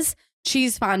glasses.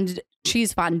 Cheese fondue.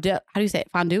 How do you say it?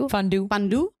 Fondue.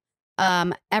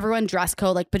 Everyone dress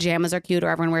code, like pajamas are cute, or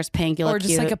everyone wears pink. You look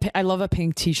just cute. like I love a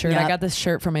pink t-shirt. I got this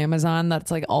shirt from Amazon that's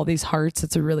like all these hearts.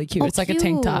 It's a really cute. It's like a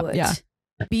tank top. Yeah.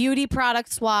 Beauty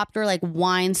product swapped, or like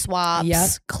wine swaps. Yep.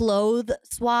 Clothes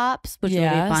swaps, which would be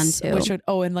fun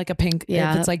too. And like a pink.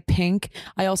 Yeah. If it's like pink.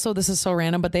 This is so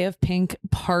random, but they have pink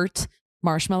part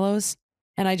marshmallows.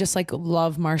 And I just like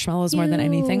love marshmallows more than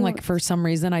anything. Like for some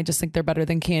reason, I just think they're better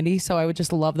than candy. So I would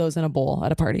just love those in a bowl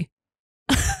at a party.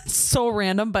 So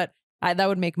random, but that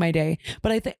would make my day.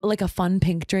 But I think like a fun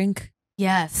pink drink.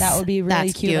 Yes. That would be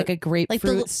really cute. Like a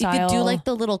grapefruit style. You could do like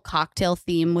the little cocktail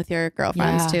theme with your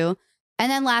girlfriends too. And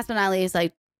then last but not least,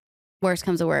 like worst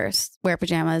comes to worst, wear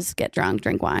pajamas, get drunk,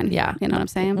 drink wine. Yeah. You know what I'm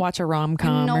saying? Watch a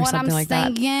rom-com or something like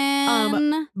that.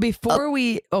 Before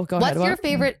we... Oh, go ahead. What's your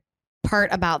favorite part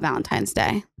about Valentine's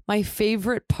Day? My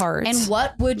favorite part... And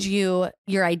what would your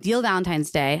ideal Valentine's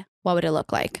Day, what would it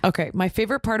look like? Okay. My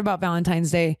favorite part about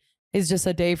Valentine's Day is just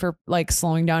a day for like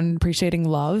slowing down and appreciating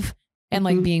love and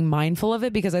like being mindful of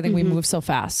it, because I think we move so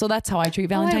fast. So that's how I treat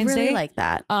Valentine's Day. I really like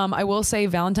that. I will say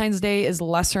Valentine's Day is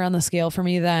lesser on the scale for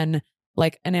me than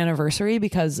like an anniversary,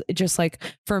 because it just like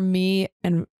for me,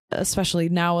 and especially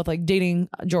now with like dating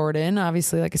Jordan,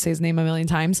 obviously, like I say his name a million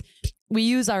times, we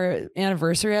use our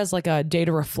anniversary as like a day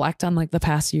to reflect on like the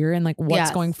past year and like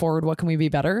what's going forward. What can we be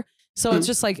better? So it's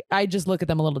just like, I just look at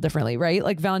them a little differently, right?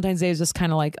 Like Valentine's Day is just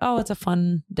kind of like, oh, it's a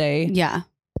fun day. Yeah.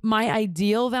 My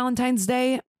ideal Valentine's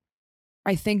Day,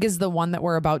 I think, is the one that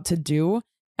we're about to do.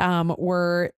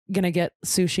 We're going to get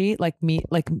sushi, like meat,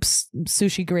 like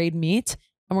sushi grade meat.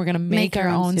 And we're going to make our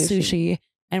own sushi,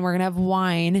 and we're going to have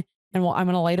wine, and I'm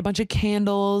going to light a bunch of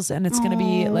candles, and it's going to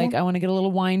be like, I want to get a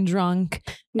little wine drunk,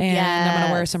 and I'm going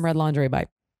to wear some red lingerie. Bye.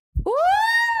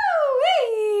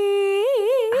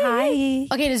 Hi.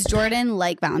 Okay, does Jordan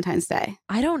like Valentine's Day?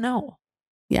 I don't know.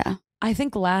 Yeah. I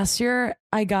think last year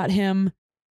I got him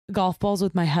golf balls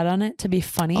with my head on it to be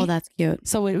funny. Oh, that's cute.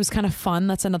 So it was kind of fun.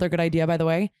 That's another good idea, by the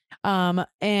way.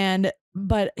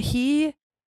 But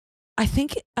I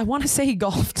think I want to say he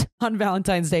golfed on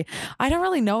Valentine's Day. I don't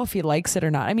really know if he likes it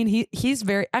or not. I mean, he's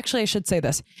very, actually, I should say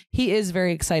this. He is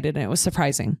very excited, and it was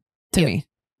surprising to me.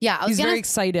 Yeah, he's very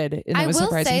excited. And I it was will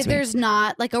surprising say to me. there's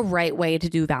not like a right way to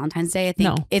do Valentine's Day. I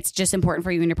think it's just important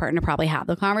for you and your partner to probably have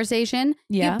the conversation.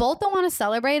 Yeah. You both don't want to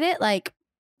celebrate it. Like,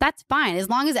 that's fine as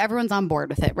long as everyone's on board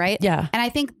with it, right? Yeah. And I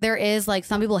think there is like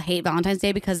some people hate Valentine's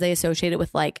Day because they associate it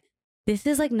with like, this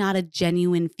is like not a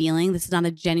genuine feeling. This is not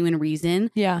a genuine reason.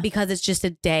 Yeah. Because it's just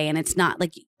a day, and it's not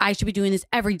like I should be doing this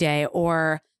every day,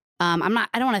 or I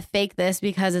don't want to fake this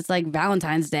because it's like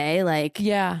Valentine's Day. Like,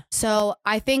 yeah. So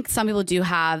I think some people do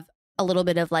have a little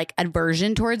bit of like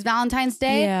aversion towards Valentine's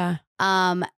Day. Yeah.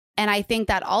 And I think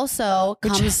that also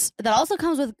comes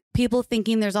with people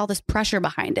thinking there's all this pressure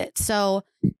behind it. So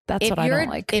that's what I don't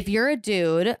like. If you're a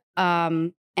dude,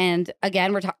 and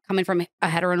again, we're coming from a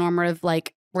heteronormative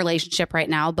like relationship right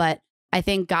now, but I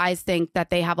think guys think that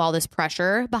they have all this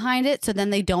pressure behind it, so then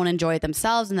they don't enjoy it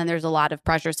themselves, and then there's a lot of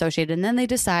pressure associated, and then they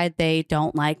decide they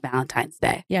don't like Valentine's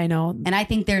Day. Yeah, I know. And I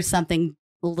think there's something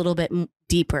a little bit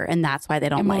deeper, and that's why they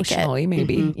don't like it. Emotionally,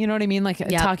 maybe. Mm-hmm. You know what I mean? Like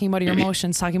talking about your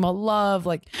emotions, talking about love,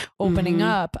 like opening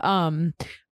up. I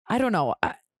don't know.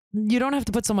 You don't have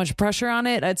to put so much pressure on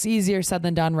it. It's easier said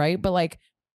than done, right? But like,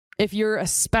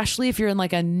 especially if you're in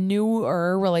like a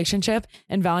newer relationship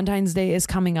and Valentine's Day is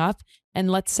coming up, and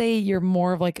let's say you're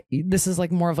more of like, this is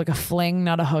like more of like a fling,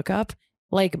 not a hookup.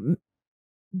 Like,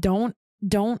 don't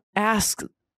ask.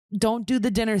 Don't do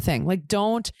the dinner thing. Like,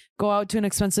 don't go out to an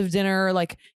expensive dinner or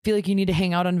like feel like you need to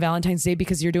hang out on Valentine's Day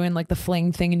because you're doing like the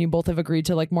fling thing and you both have agreed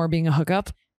to like more being a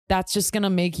hookup. That's just going to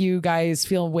make you guys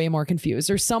feel way more confused,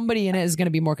 or somebody in it is going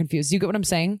to be more confused. You get what I'm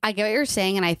saying? I get what you're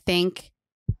saying. And I think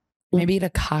maybe the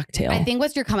cocktail. I think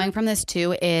what you're coming from this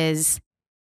too is,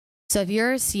 so if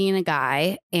you're seeing a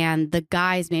guy and the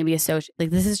guy's maybe associated, like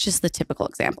this is just the typical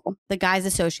example. The guy's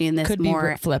associating this could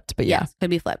more be flipped, but yeah. Yes, could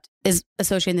be flipped. Is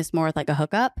associating this more with like a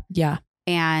hookup. Yeah.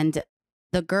 And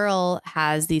the girl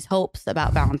has these hopes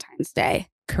about Valentine's Day.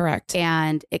 Correct.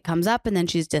 And it comes up and then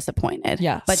she's disappointed.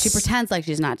 Yes. But she pretends like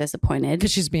she's not disappointed.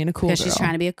 Because she's being a cool girl. Because she's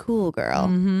trying to be a cool girl.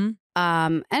 Mm-hmm.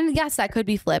 And yes, that could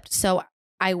be flipped. So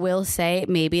I will say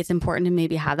maybe it's important to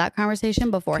maybe have that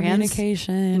conversation beforehand.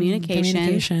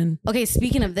 Communication. Okay,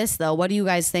 speaking of this though, what do you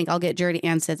guys think? I'll get Jordy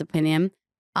and Syd's opinion.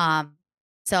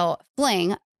 So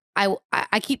fling,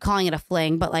 I keep calling it a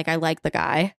fling, but like I like the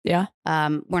guy. Yeah.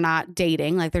 We're not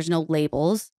dating. Like there's no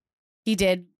labels. He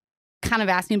did kind of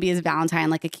ask me to be his Valentine,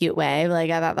 like a cute way.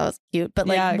 Like I thought that was cute. But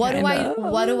like, yeah, what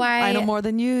do I? I know more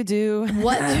than you do.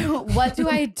 What do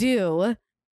I do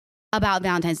about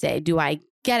Valentine's Day? Do I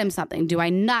get him something? Do I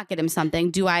not get him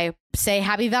something? Do I say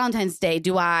Happy Valentine's Day?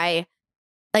 Do I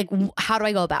like? How do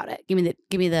I go about it? Give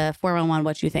me the 411.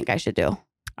 What you think I should do?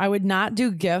 I would not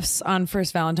do gifts on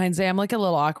first Valentine's Day. I'm like a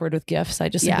little awkward with gifts. I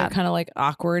just think they're kind of like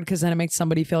awkward because then it makes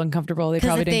somebody feel uncomfortable. They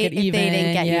probably didn't get even. They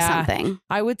didn't get you something.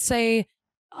 I would say,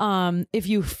 if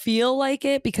you feel like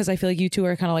it, because I feel like you two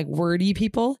are kind of like wordy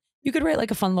people, you could write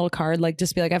like a fun little card, like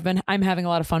just be like, I'm having a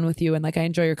lot of fun with you and like I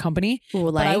enjoy your company.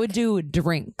 Ooh, but I would do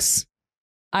drinks.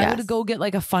 I would go get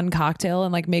like a fun cocktail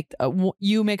and like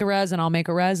you make a res and I'll make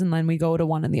a res and then we go to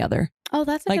one and the other. Oh,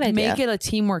 that's a like good idea. Make it a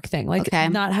teamwork thing. Like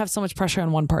not have so much pressure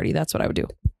on one party. That's what I would do.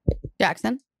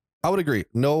 Jackson? I would agree.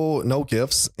 No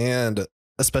gifts. And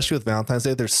especially with Valentine's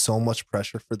Day, there's so much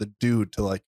pressure for the dude to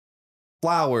like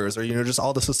flowers or, just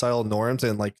all the societal norms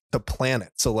and like to plan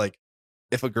it. So like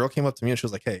if a girl came up to me and she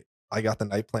was like, hey, I got the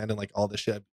night planned and like all this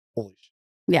shit, holy shit.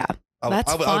 Yeah. I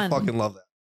would fucking love that.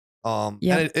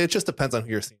 And it just depends on who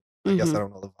you're seeing. I guess I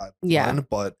don't know the vibe. Yeah.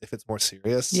 But if it's more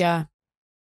serious. Yeah.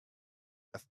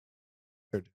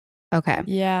 Okay.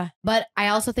 Yeah. But I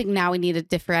also think now we need to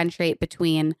differentiate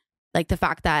between like the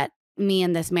fact that me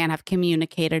and this man have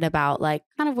communicated about like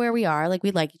kind of where we are, like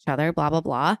we like each other, blah, blah,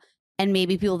 blah. And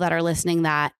maybe people that are listening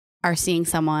that are seeing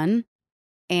someone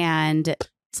and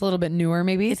it's a little bit newer,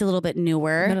 maybe. It's a little bit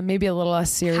newer. Maybe a little less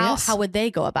serious. How would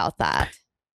they go about that?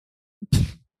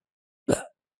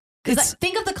 Because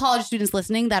think of the college students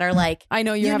listening that are like, I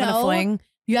know you're having a fling.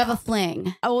 You have a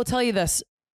fling. I will tell you this.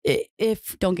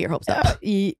 If don't get your hopes up.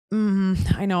 I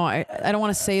know. I don't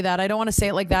want to say that. I don't want to say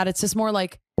it like that. It's just more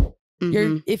like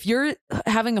if you're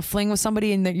having a fling with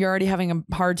somebody and that you're already having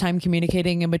a hard time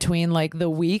communicating in between like the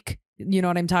week, you know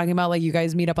what I'm talking about? Like you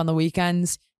guys meet up on the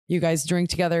weekends, you guys drink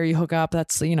together, you hook up.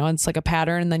 That's, it's like a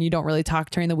pattern. And then you don't really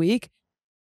talk during the week.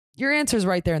 Your answer's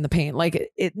right there in the paint.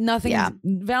 Like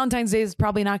Valentine's Day is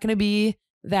probably not going to be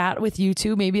that with you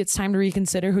two. Maybe it's time to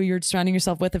reconsider who you're surrounding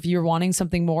yourself with. If you're wanting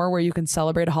something more where you can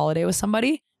celebrate a holiday with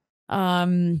somebody,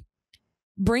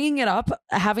 bringing it up,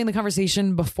 having the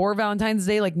conversation before Valentine's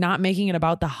Day, like not making it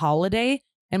about the holiday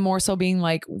and more so being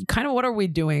like, kind of what are we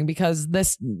doing? Because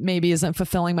this maybe isn't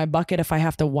fulfilling my bucket. If I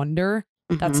have to wonder,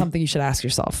 that's something you should ask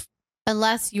yourself.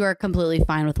 Unless you are completely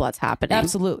fine with what's happening.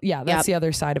 Absolutely. Yeah. That's the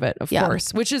other side of it, of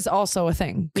course, which is also a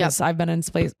thing. Because I've been in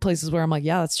places where I'm like,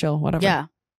 yeah, that's chill, whatever. Yeah,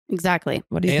 exactly.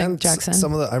 What do you think,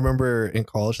 Jackson? I remember in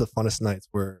college, the funnest nights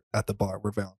were at the bar.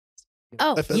 We're Valentine's.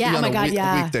 Oh, yeah. Oh my God.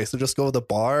 A weekday. So just go to the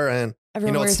bar and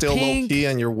everyone it's still low key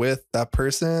and you're with that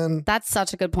person. That's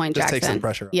such a good point, Jackson. Just take some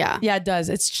pressure off. Yeah. Yeah, it does.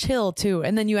 It's chill too.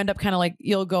 And then you end up kind of like,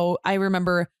 you'll go, I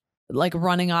remember like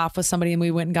running off with somebody and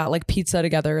we went and got like pizza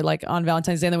together like on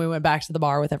Valentine's Day. And then we went back to the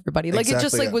bar with everybody. Like it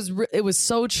just like it was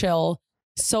so chill,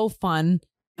 so fun.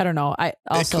 I don't know. I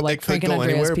also like Frank and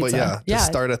Andrea's pizza. But just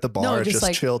start at the bar, just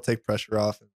like, chill, take pressure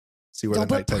off and see where the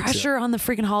night takes you. Don't put pressure on the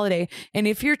freaking holiday. And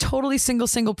if you're totally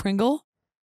single Pringle,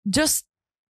 just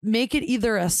make it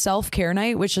either a self-care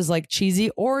night, which is like cheesy,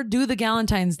 or do the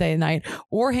Valentine's Day night,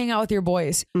 or hang out with your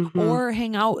boys, or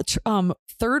hang out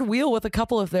third wheel with a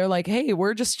couple if they're like, hey,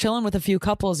 we're just chilling with a few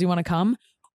couples, you want to come?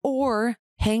 Or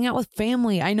hang out with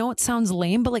family. I know it sounds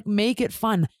lame, but like make it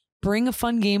fun. Bring a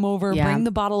fun game over, bring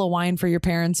the bottle of wine for your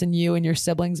parents and you and your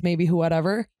siblings, maybe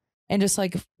whatever, and just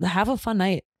like have a fun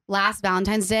night. Last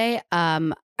Valentine's Day,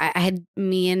 I had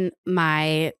me and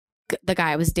the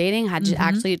guy I was dating had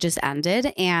actually just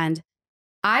ended, and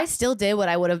I still did what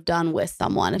I would have done with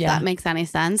someone, if that makes any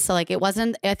sense. So like,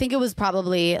 I think it was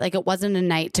probably like, it wasn't a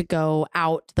night to go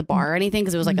out to the bar or anything,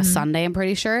 because it was like a Sunday, I'm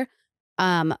pretty sure.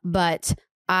 But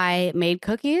I made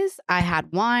cookies, I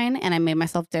had wine, and I made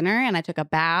myself dinner, and I took a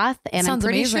bath, and I'm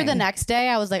pretty sure the next day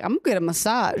I was like, I'm gonna get a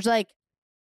massage. Like,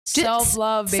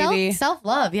 self-love, baby.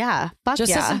 Self-love, yeah. Fuck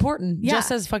just as important. Yeah.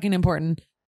 Just as fucking important.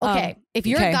 Okay, if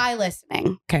you're a guy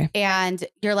listening, and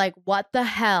you're like, what the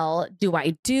hell do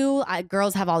I do?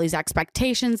 Girls have all these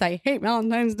expectations. I hate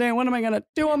Valentine's Day. What am I going to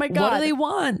do? Oh my God. What do they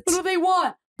want? What do they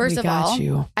want? First of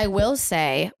all, I will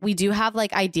say we do have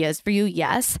like ideas for you,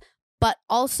 yes. But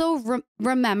also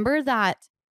remember that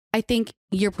I think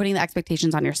you're putting the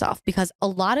expectations on yourself, because a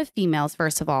lot of females,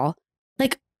 first of all,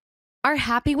 like are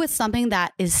happy with something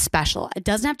that is special. It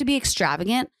doesn't have to be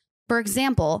extravagant. For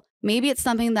example, maybe it's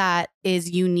something that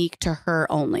is unique to her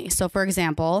only. So for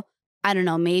example, I don't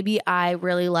know, maybe I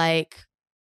really like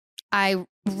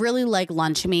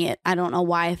lunch meat. I don't know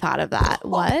why I thought of that.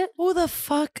 What? Who the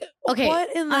fuck? Okay.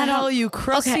 What in the hell, you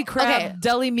crusty crab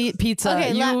deli meat pizza?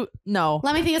 Okay, no.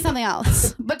 Let me think of something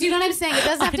else. But do you know what I'm saying? It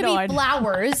doesn't have to be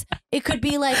flowers. It could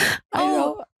be like,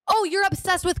 oh, you're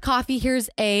obsessed with coffee. Here's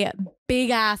a big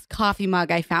ass coffee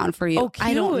mug I found for you. Oh, cute.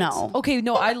 I don't know. Okay,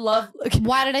 no, I love.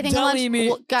 Why did I think deli of lunch? meat?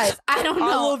 Well, guys, I don't know.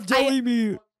 I love deli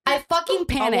meat. I fucking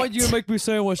panicked. I want you to make me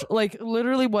sandwich. Like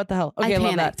literally, what the hell? Okay, I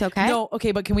love that. Okay. No,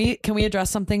 okay, but can we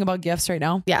address something about gifts right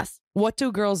now? Yes. What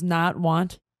do girls not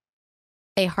want?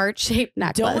 A heart-shaped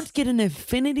necklace. Don't get an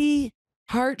infinity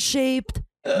heart-shaped.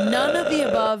 None of the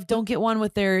above. Don't get one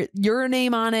with your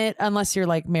name on it unless you're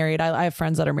like married. I have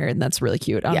friends that are married, and that's really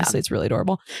cute. Honestly, it's really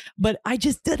adorable. But I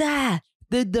just did that.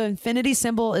 The infinity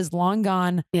symbol is long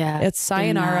gone. Yeah, it's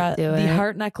sayonara. The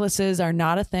heart necklaces are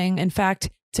not a thing. In fact,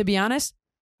 to be honest,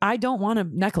 I don't want a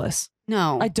necklace.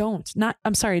 No, I don't.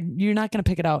 I'm sorry. You're not going to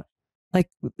pick it out. Like,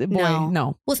 boy,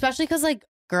 no. Well, especially because like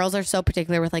girls are so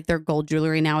particular with like their gold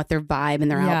jewelry now, with their vibe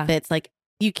and their outfits. Like,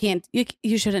 you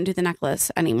shouldn't do the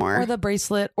necklace anymore, or the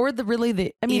bracelet, or the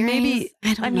earrings, maybe.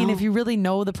 I mean, if you really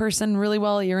know the person really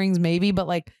well, earrings maybe. But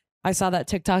like, I saw that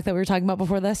TikTok that we were talking about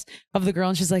before this of the girl,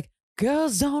 and she's like,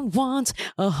 girls don't want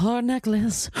a heart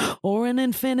necklace or an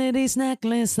infinity's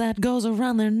necklace that goes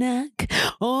around their neck,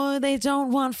 or they don't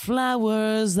want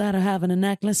flowers that are having a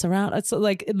necklace around. It's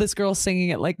like this girl singing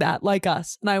it like that, like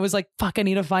us. And I was like, fuck, I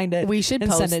need to find it. We should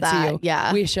and post send it that. to you.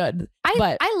 Yeah, we should.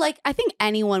 I think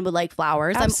anyone would like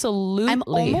flowers. Absolutely. I'm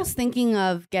almost thinking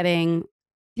of getting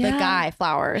the guy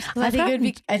flowers. I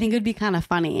think it would be kind of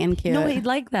funny and cute. No, he'd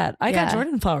like that. I got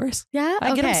Jordan flowers. Yeah,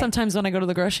 I get them sometimes when I go to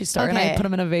the grocery store, and I put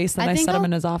them in a vase, and I set them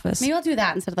in his office. Maybe I'll do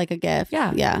that instead of like a gift.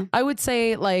 Yeah. I would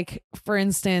say, like, for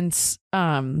instance,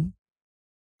 an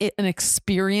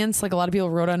experience. Like, a lot of people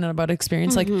wrote on about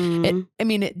experience. Like,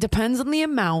 it depends on the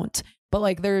amount. But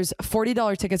like, there's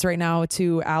 $40 tickets right now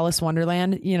to Alice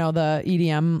Wonderland, the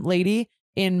EDM lady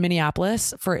in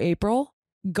Minneapolis for April.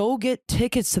 Go get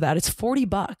tickets to that. It's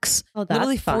 $40. Oh, that's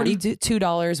literally fun.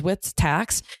 $42 with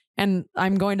tax. And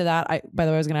I'm going to that. By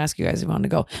the way, I was going to ask you guys if you wanted to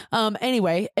go.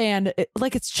 Anyway, and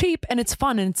it's cheap and it's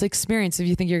fun and it's experience. If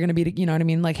you think you're going to be, you know what I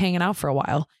mean? Like hanging out for a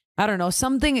while. I don't know,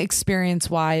 something experience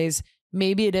wise.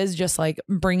 Maybe it is just like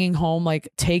bringing home like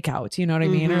takeout, you know what I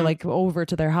mean? Or like over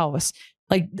to their house.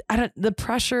 Like, the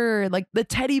pressure, like the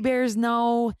teddy bears,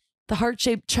 no. The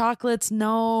heart-shaped chocolates,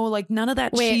 no. Like, none of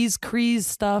that cheese crease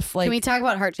stuff. Like, can we talk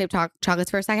about heart-shaped chocolates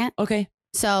for a second? Okay.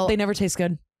 So they never taste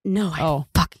good. No, I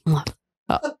fucking love.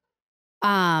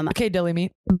 Okay, deli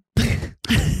meat.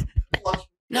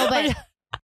 No, but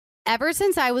ever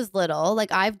since I was little,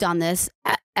 like I've done this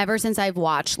ever since I've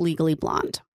watched Legally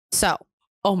Blonde. So,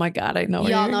 oh my God, I know.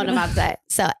 Y'all know what I'm about to say.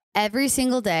 So every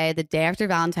single day, the day after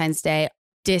Valentine's Day,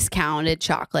 discounted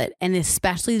chocolate, and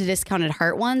especially the discounted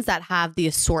heart ones that have the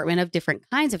assortment of different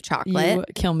kinds of chocolate. You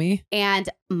kill me. And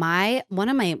one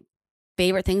of my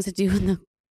favorite things to do in the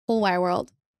whole wide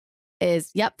world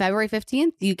is, February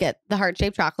 15th, you get the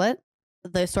heart-shaped chocolate,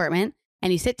 the assortment,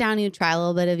 and you sit down and you try a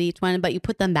little bit of each one, but you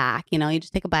put them back, you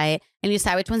just take a bite and you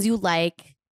decide which ones you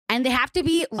like. And they have to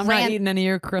be I'm not eating any of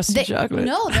your crusty chocolate.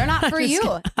 No, they're not for you.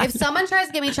 If someone tries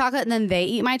to give me chocolate and then they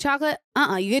eat my chocolate,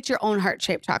 you get your own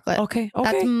heart-shaped chocolate. Okay.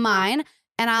 That's mine.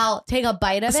 And I'll take a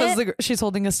bite of it. She's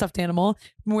holding a stuffed animal,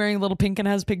 wearing a little pink and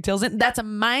has pigtails in. That's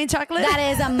my chocolate.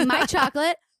 That is my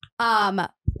chocolate.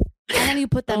 And then you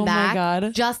put them back. Oh my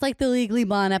God. Just like the Legally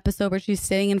Blonde episode where she's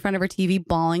sitting in front of her TV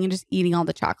bawling and just eating all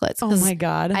the chocolates. Oh my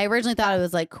God. I originally thought it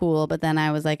was like cool, but then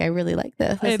I was like, I really like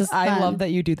this. I love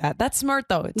that you do that. That's smart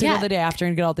though, to go the day after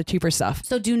and get all the cheaper stuff.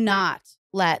 So do not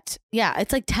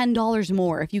it's like $10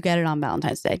 more if you get it on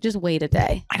Valentine's Day. Just wait a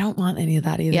day. I don't want any of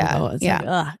that either though. It's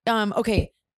like, ugh.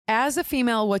 Okay. as a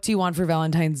female, what do you want for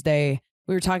Valentine's Day?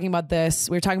 We were talking about this.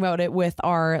 We were talking about it with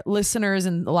our listeners,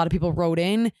 and a lot of people wrote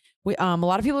in. A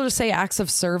lot of people just say acts of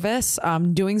service,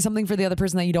 doing something for the other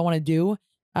person that you don't want to do.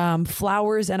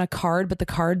 Flowers and a card, but the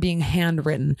card being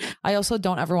handwritten. I also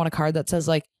don't ever want a card that says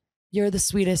like, "You're the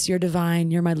sweetest, you're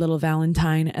divine, you're my little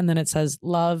Valentine," and then it says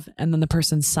love, and then the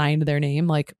person signed their name.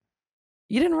 Like,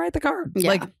 you didn't write the card. Yeah.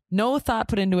 Like, no thought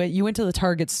put into it. You went to the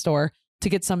Target store to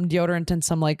get some deodorant and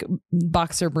some like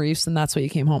boxer briefs, and that's what you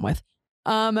came home with.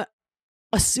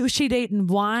 A sushi date and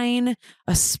wine,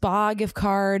 a spa gift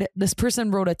card. This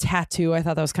person wrote a tattoo. I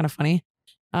thought that was kind of funny.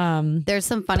 There's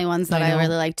some funny ones that I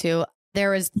really like too.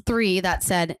 There was 3 that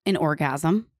said an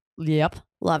orgasm. Yep.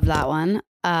 Loved that one.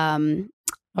 A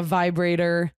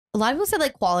vibrator. A lot of people said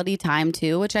like quality time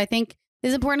too, which I think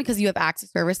is important because you have acts of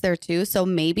service there too. So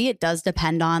maybe it does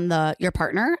depend on your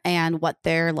partner and what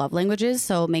their love language is.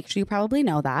 So make sure you probably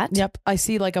know that. Yep. I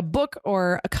see like a book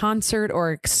or a concert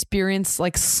or experience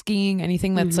like skiing,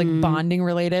 anything that's like bonding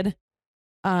related.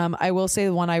 I will say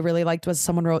the one I really liked was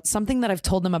someone wrote something that I've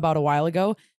told them about a while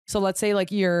ago. So let's say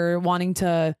like you're wanting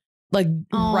to like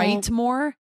write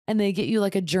more, and they get you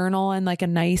like a journal and like a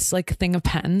nice like thing of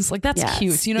pens. Like that's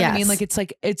cute. You know what I mean? Like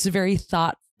it's very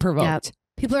thought provoked. Yep.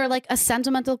 People are like a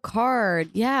sentimental card.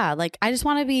 Yeah. Like I just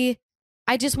want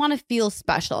to feel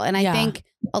special. And I think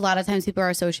a lot of times people are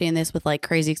associating this with like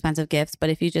crazy expensive gifts. But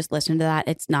if you just listen to that,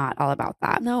 it's not all about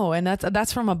that. No. And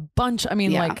that's from a bunch. I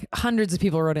mean, like hundreds of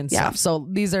people wrote in stuff. So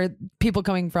these are people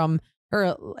coming from,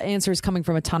 or answers coming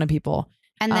from a ton of people.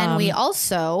 And then we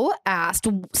also asked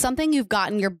something you've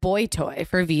gotten your boy toy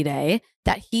for Vday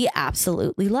that he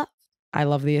absolutely loved. I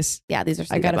love these. Yeah, these are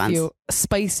some I got good a ones. few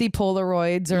spicy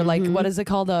Polaroids, or like, what is it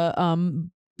called? A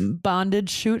bondage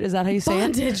shoot. Is that how you say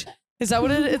bondage. It? Is that what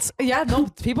it's? Yeah, no,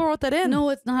 people wrote that in. No,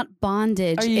 it's not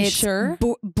bondage. Are you it's sure?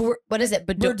 What is it?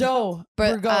 Bordeaux.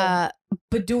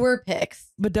 Boudoir pics.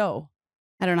 Bordeaux.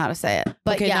 I don't know how to say it.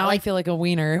 But okay, yeah, now like, I feel like a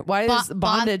wiener. Why is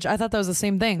bondage? I thought that was the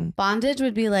same thing. Bondage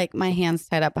would be like my hands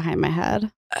tied up behind my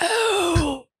head.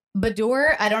 Oh.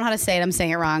 Boudoir, I don't know how to say it. I'm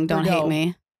saying it wrong. Don't hate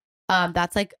me.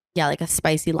 That's like, like a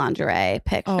spicy lingerie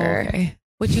picture. Oh, okay.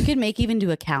 Which you could make even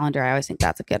do a calendar. I always think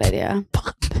that's a good idea.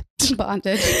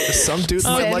 Bondage. Some dudes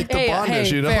might like the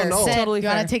bondage. You don't know. Sid, Totally you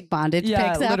want to take bondage pics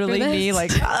after literally this? me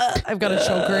like I've got a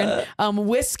choker in.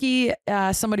 Whiskey.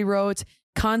 Somebody wrote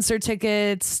concert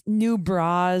tickets, new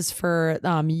bras for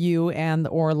you and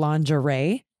or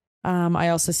lingerie. I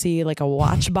also see like a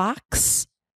watch box,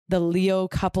 the Leo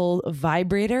couple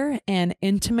vibrator, and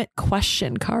intimate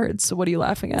question cards. So what are you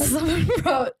laughing at? Someone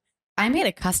wrote, I made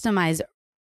a customized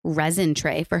resin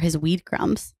tray for his weed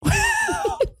crumbs.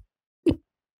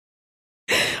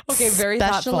 Okay, very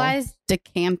specialized thoughtful.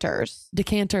 Decanters.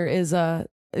 Decanter is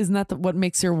isn't that what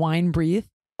makes your wine breathe?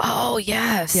 Oh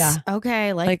yes. Yeah.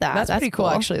 Okay, like that. That's pretty cool.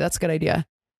 Actually, that's a good idea.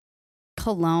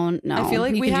 Cologne. No, I feel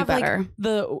like we have do better.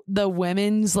 Like the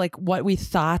women's like what we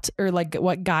thought, or like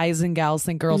what guys and gals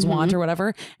think girls want or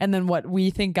whatever, and then what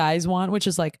we think guys want, which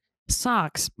is like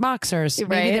socks, boxers. Right?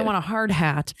 Maybe they want a hard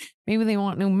hat. Maybe they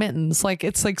want new mittens. Like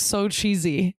it's like so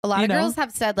cheesy. A lot of girls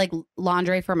have said like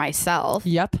lingerie for myself.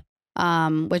 Yep.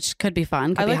 Which could be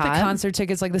fun. I like the concert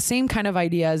tickets, like the same kind of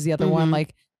idea as the other one.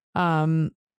 Like,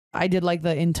 I did like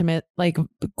the intimate like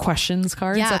questions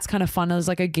cards. Yeah. That's kind of fun as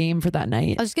like a game for that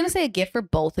night. I was just gonna say a gift for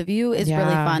both of you is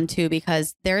really fun too,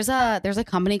 because there's a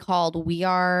company called We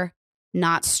Are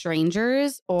Not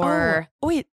Strangers, or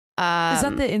wait, is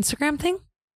that the Instagram thing?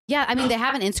 Yeah, I mean they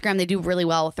have an Instagram. They do really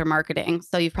well with their marketing,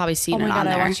 so you've probably seen it on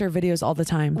there. I watch their videos all the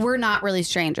time. We're not really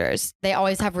strangers. They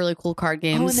always have really cool card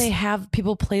games. Oh, and they have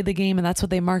people play the game, and that's what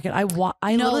they market. I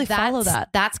literally follow that.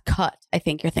 That's Cut. I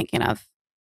think you're thinking of,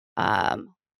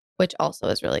 which also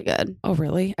is really good. Oh,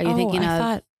 really? Are you thinking of?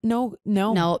 Thought, no,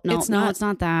 it's not. It's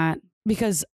not that,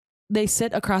 because they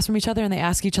sit across from each other and they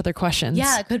ask each other questions.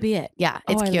 Yeah, it could be it. Yeah,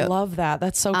 it's cute. I love that.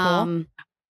 That's so cool.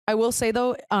 I will say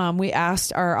though, we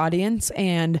asked our audience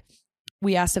and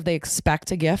we asked if they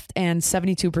expect a gift, and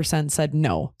 72% said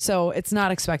no. So it's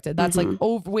not expected. That's like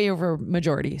way over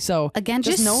majority. So again,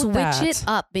 just switch it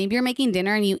up. Maybe you're making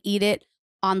dinner and you eat it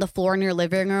on the floor in your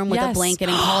living room with a blanket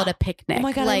and call it a picnic. Oh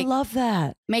my God, I love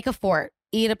that. Make a fort,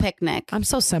 eat a picnic. I'm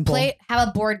so simple. Have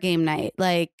a board game night.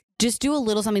 Like just do a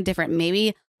little something different.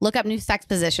 Maybe look up new sex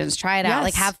positions, try it out,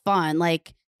 like have fun.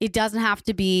 Like it doesn't have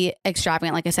to be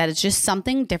extravagant. Like I said, it's just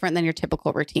something different than your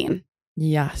typical routine.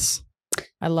 Yes.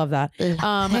 I love that.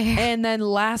 And then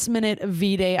last minute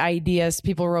Vday ideas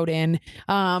people wrote in.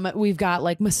 We've got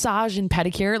like massage and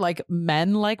pedicure. Like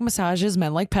men like massages,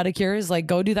 men like pedicures. Like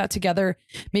go do that together.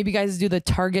 Maybe you guys do the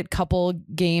Target couple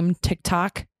game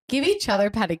TikTok. Give each other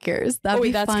pedicures.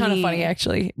 That's kind of funny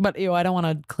actually. But I don't want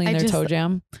to clean their toe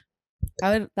jam.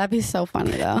 That'd be so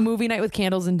funny though. Movie night with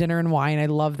candles and dinner and wine. I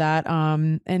love that.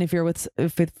 And if you're with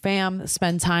fam,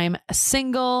 spend time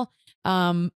single.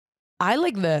 I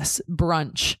like this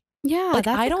brunch. Yeah, like,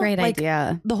 that's a great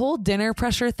idea. The whole dinner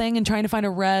pressure thing and trying to find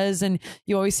a res, and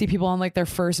you always see people on like their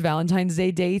first Valentine's Day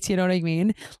dates. You know what I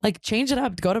mean? Like change it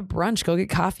up. Go to brunch. Go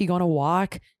get coffee. Go on a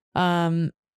walk.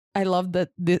 I love that.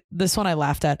 This one I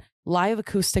laughed at. Live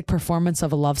acoustic performance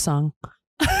of a love song.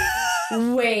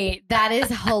 Wait, that is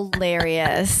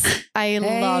hilarious. I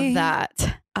love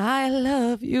that. I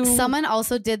love you. Someone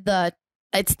also did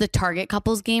it's the Target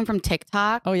couples game from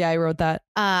TikTok. Oh yeah, I wrote that.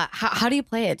 How do you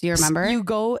play it? Do you remember? You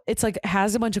go, it's like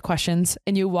has a bunch of questions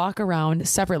and you walk around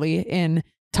separately in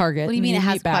Target. What do you mean it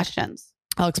has questions?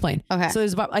 I'll explain. Okay. So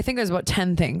I think there's about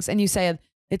 10 things, and you say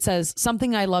it says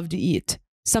something I love to eat,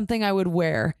 something I would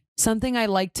wear, something I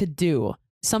like to do,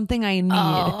 something I need,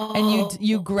 and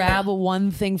you grab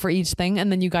one thing for each thing,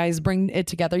 and then you guys bring it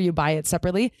together. You buy it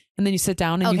separately, and then you sit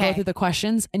down and you go through the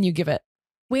questions and you give it.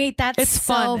 Wait, it's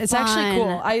fun. It's actually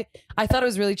cool. I thought it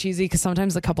was really cheesy because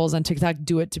sometimes the couples on TikTok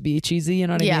do it to be cheesy, you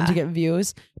know what I mean, to get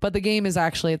views. But the game is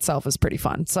actually itself is pretty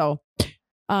fun. So,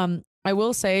 I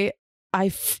will say,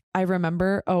 I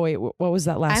remember. Oh wait, what was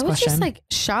that last question? I was just like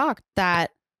shocked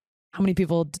that how many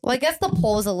people. Well, I guess the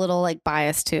poll is a little like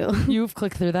biased too. You've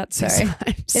clicked through that 6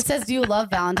 times. It says, "Do you love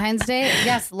Valentine's Day?"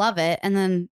 Yes, love it. And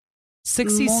then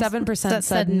 67%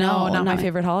 said no, not my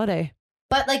favorite holiday.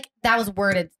 But like that was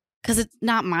worded. Because it's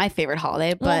not my favorite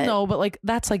holiday, but well, no, but like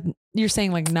that's like you're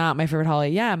saying like not my favorite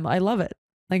holiday. Yeah, I love it.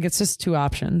 Like it's just two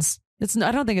options.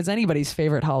 I don't think it's anybody's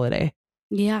favorite holiday.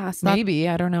 Yeah, so maybe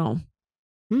I don't know.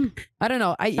 I don't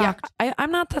know.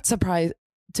 I'm not that surprised,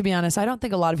 to be honest. I don't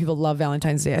think a lot of people love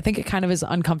Valentine's Day. I think it kind of is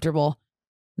uncomfortable.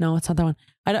 No, it's not that one.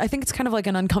 I think it's kind of like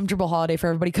an uncomfortable holiday for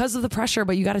everybody because of the pressure,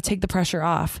 but you got to take the pressure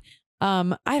off.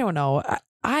 I don't know.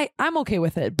 I'm okay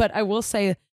with it, but I will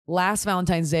say. Last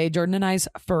Valentine's Day, Jordan and I's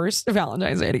first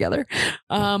Valentine's Day together.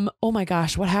 Oh my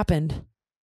gosh, what happened?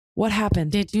 What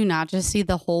happened? Did you not just see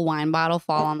the whole wine bottle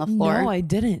fall on the floor? No, I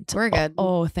didn't. We're good.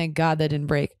 Oh, thank God that didn't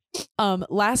break.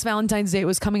 Last Valentine's Day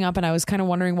was coming up and I was kind of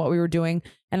wondering what we were doing.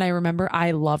 And I remember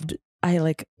I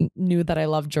knew that I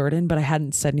loved Jordan, but I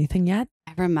hadn't said anything yet.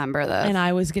 I remember this. And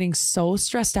I was getting so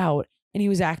stressed out and he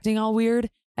was acting all weird.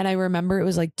 And I remember it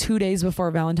was like 2 days before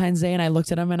Valentine's Day and I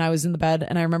looked at him and I was in the bed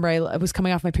and I remember I was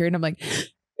coming off my period and I'm like,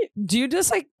 do you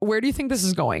just like, where do you think this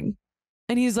is going?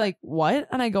 And he's like, what?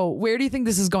 And I go, where do you think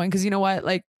this is going? Because you know what?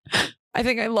 Like, I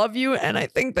think I love you and I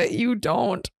think that you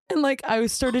don't. And like, I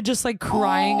started just like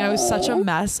crying. I was such a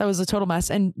mess. I was a total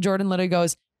mess. And Jordan literally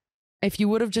goes, if you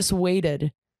would have just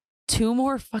waited 2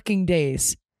 more fucking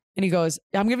days. And he goes,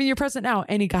 I'm giving you a present now.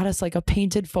 And he got us like a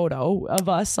painted photo of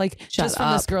us, like just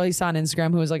from this girl he saw on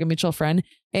Instagram who was like a mutual friend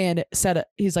and said,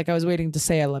 he's like, I was waiting to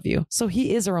say I love you. So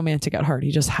he is a romantic at heart.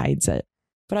 He just hides it.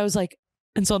 But I was like,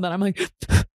 and so then I'm like,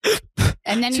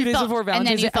 and then 2 days before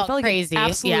Valentine's Day, I felt like crazy. An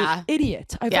absolute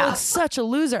idiot. I felt like such a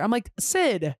loser. I'm like,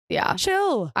 Syd,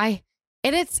 chill.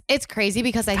 It's crazy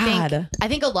because I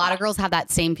think a lot of girls have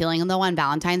that same feeling though on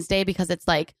Valentine's Day because it's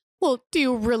like, well, do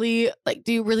you really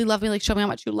love me? Like, show me how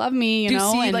much you love me. Do you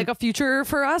see like a future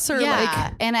for us or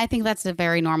like? And I think that's a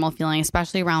very normal feeling,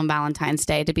 especially around Valentine's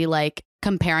Day, to be like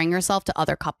comparing yourself to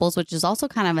other couples, which is also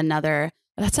kind of another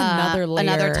layer.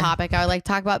 Another topic I would like to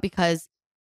talk about because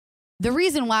the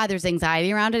reason why there's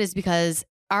anxiety around it is because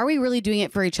are we really doing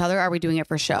it for each other? Or are we doing it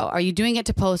for show? Are you doing it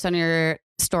to post on your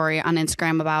story on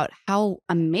Instagram about how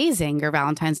amazing your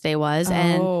Valentine's Day was?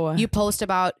 And you post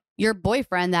about your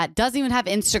boyfriend that doesn't even have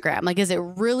Instagram. Like, is it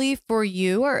really for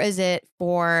you or is it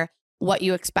for what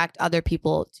you expect other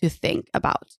people to think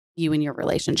about you and your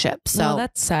relationship? So no,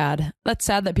 that's sad. That's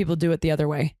sad that people do it the other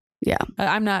way. Yeah.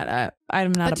 I'm not.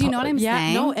 But do you know what I'm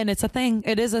saying? No, and it's a thing.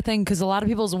 It is a thing because a lot of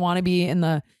people want to be in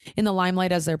the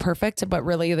limelight as they're perfect, but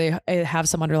really they have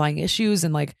some underlying issues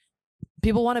and like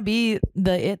people want to be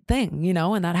the it thing, you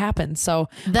know, and that happens. So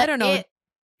I don't know.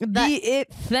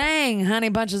 It thing, honey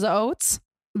bunches of oats.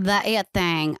 The it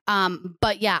thing.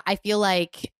 But yeah, I feel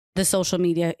like the social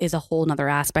media is a whole nother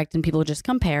aspect and people just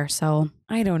compare. So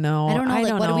I don't know.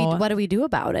 What do we do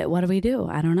about it? What do we do?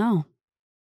 I don't know.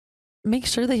 Make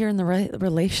sure that you're in the right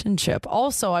relationship.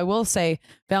 Also, I will say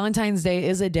Valentine's Day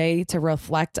is a day to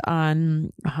reflect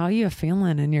on how you're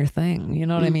feeling in your thing. You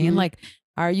know what I mean? Like,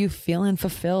 are you feeling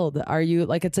fulfilled? Are you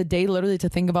like, it's a day literally to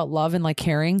think about love and like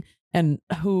caring and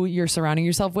who you're surrounding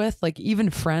yourself with. Like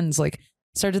even friends, like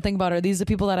start to think about, are these the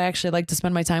people that I actually like to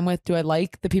spend my time with? Do I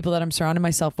like the people that I'm surrounding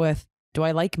myself with? Do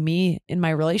I like me in my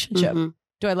relationship?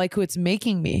 Do I like who it's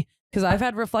making me? Because I've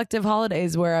had reflective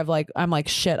holidays where I'm like,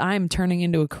 shit, I'm turning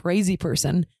into a crazy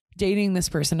person dating this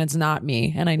person. It's not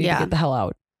me. And I need to get the hell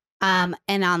out. And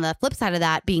on the flip side of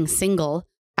that, being single,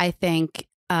 I think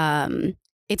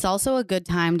it's also a good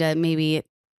time to maybe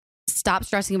stop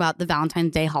stressing about the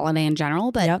Valentine's Day holiday in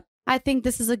general. But I think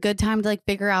this is a good time to like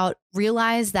figure out,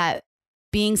 realize that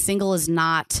being single is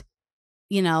not,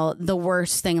 you know, the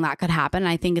worst thing that could happen.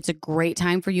 I think it's a great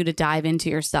time for you to dive into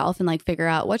yourself and like figure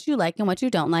out what you like and what you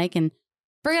don't like, and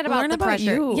forget about the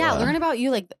pressure. Yeah, learn about you,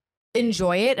 like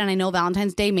enjoy it. And I know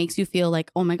Valentine's Day makes you feel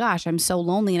like, oh my gosh, I'm so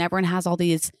lonely, and everyone has all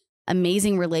these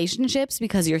amazing relationships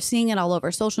because you're seeing it all over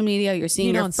social media. You're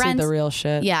seeing your friends see the real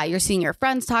shit. Yeah, you're seeing your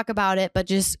friends talk about it, but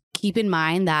just keep in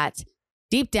mind that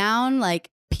deep down, like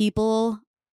people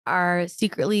are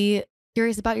secretly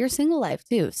curious about your single life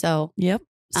too. So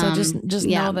So just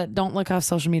know that don't look off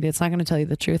social media. It's not going to tell you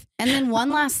the truth. And then one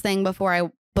last thing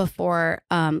before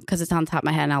because it's on top of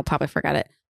my head and I'll probably forget it.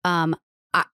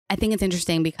 I think it's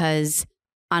interesting because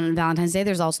on Valentine's Day,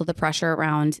 there's also the pressure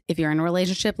around, if you're in a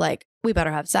relationship, like we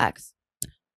better have sex.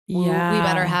 Yeah. We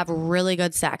better have really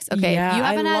good sex. Okay. Yeah,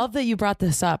 I love that you brought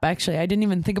this up. Actually, I didn't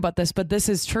even think about this, but this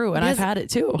is true. And I've had it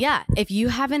too. Yeah. If you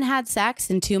haven't had sex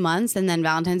in 2 months and then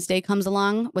Valentine's Day comes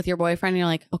along with your boyfriend and you're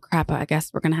like, oh crap, I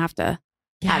guess we're going to have to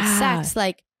have sex.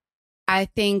 Like, I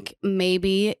think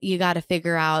maybe you got to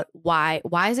figure out why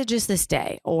is it just this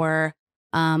day, or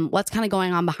what's kind of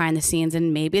going on behind the scenes.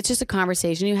 And maybe it's just a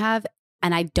conversation you have.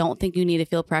 And I don't think you need to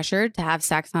feel pressured to have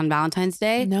sex on Valentine's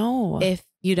Day. No. If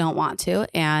you don't want to,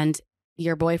 and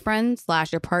your boyfriend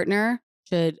 / your partner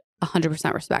should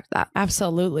 100% respect that.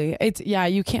 Absolutely.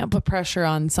 You can't put pressure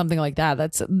on something like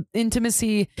that.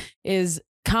 Intimacy is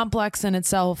complex in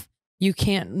itself. You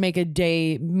can't make a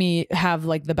day have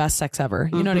like the best sex ever.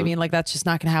 You know what I mean? Like that's just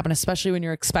not going to happen, especially when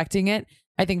you're expecting it.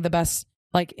 I think the best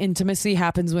like intimacy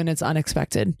happens when it's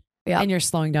unexpected and you're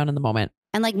slowing down in the moment.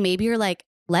 And like, maybe you're like,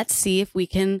 let's see if we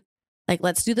can, like,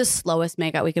 let's do the slowest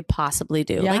makeout we could possibly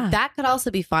do. Yeah. Like that could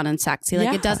also be fun and sexy.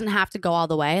 Like it doesn't have to go all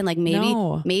the way. And like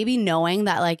maybe knowing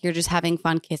that like you're just having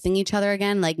fun kissing each other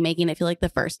again, like making it feel like the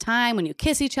first time when you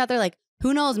kiss each other, like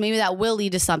who knows, maybe that will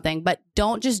lead to something. But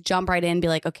don't just jump right in and be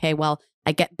like, okay, well,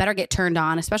 I better get turned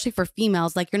on, especially for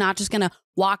females. Like you're not just going to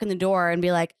walk in the door and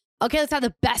be like, okay, let's have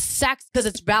the best sex because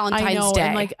it's Valentine's Day.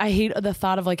 And like I hate the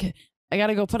thought of like, I got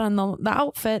to go put on the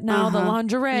outfit now, the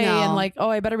lingerie, and like, oh,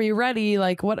 I better be ready.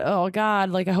 Like what? Oh God.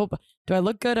 Like I hope, do I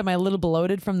look good? Am I a little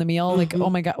bloated from the meal? Like, oh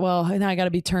my God. Well, now I got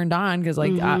to be turned on because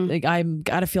like I'm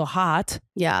got to feel hot.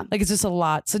 Yeah. Like it's just a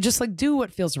lot. So just like do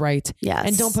what feels right. Yes.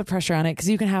 And don't put pressure on it because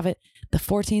you can have it the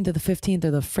 14th or the 15th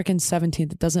or the freaking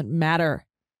 17th. It doesn't matter.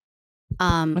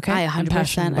 Okay. I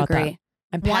 100% agree.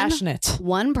 I'm passionate.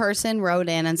 One person wrote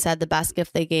in and said the best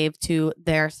gift they gave to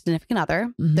their significant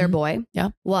other, their boy,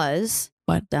 was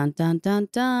what? Dun dun dun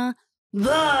dun.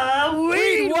 The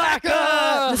Weed Whacker.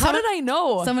 How did I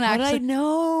know? Someone actually. How did I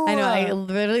know? I know. I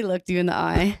literally looked you in the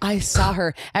eye. I saw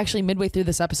her actually midway through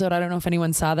this episode. I don't know if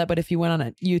anyone saw that, but if you went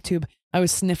on YouTube, I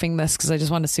was sniffing this because I just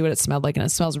wanted to see what it smelled like, and it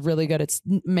smells really good. It's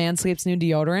Manscaped's new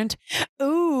deodorant.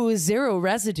 Ooh, 0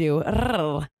 residue.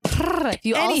 If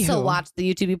you also watched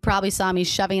the YouTube, you probably saw me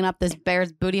shoving it up this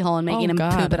bear's booty hole and making him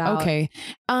poop it out. Okay.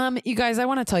 You guys, I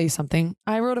want to tell you something.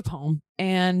 I wrote a poem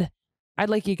and I'd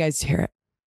like you guys to hear it.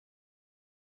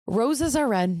 Roses are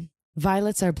red,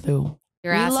 violets are blue.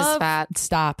 Your ass is fat.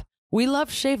 Stop. We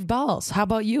love shaved balls. How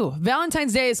about you?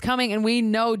 Valentine's Day is coming and we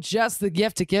know just the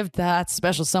gift to give that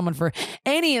special someone for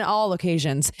any and all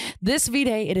occasions. This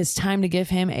Vday, it is time to give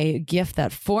him a gift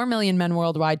that 4 million men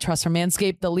worldwide trust from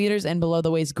Manscaped, the leaders in below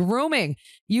the waist grooming.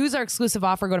 Use our exclusive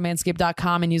offer. Go to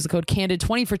manscaped.com and use the code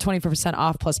CANDID20 for 24%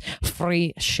 off plus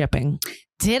free shipping.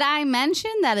 Did I mention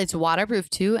that it's waterproof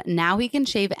too? Now he can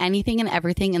shave anything and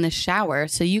everything in the shower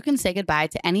so you can say goodbye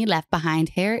to any left behind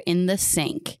hair in the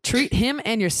sink. Treat him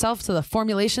and yourself to the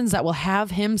formulations that will have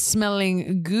him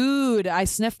smelling good. I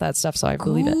sniff that stuff, so I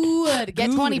believe it. Good. Get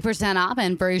 20% off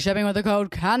and free shipping with the code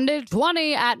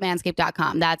CANDID20 at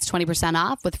manscaped.com. That's 20%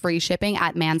 off with free shipping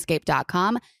at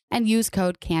manscaped.com and use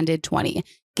code CANDID20.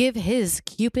 Give his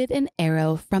Cupid an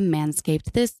arrow from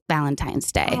Manscaped this Valentine's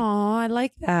Day. Oh, I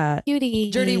like that. Cutie.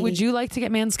 Dirty, would you like to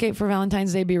get Manscaped for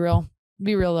Valentine's Day? Be real.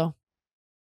 Be real, though.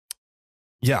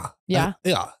 Yeah. Yeah?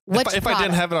 Yeah. If I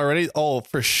didn't have it already,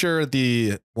 for sure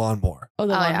the lawnmower. Oh,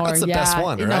 the lawnmower. That's the best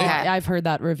one, right? No, I've heard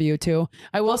that review, too.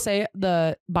 I will say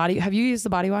have you used the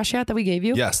body wash yet that we gave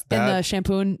you? Yes. In the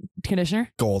shampoo and conditioner?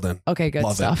 Golden. Okay, good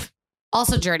stuff.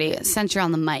 Also, Dirty, since you're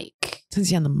on the mic.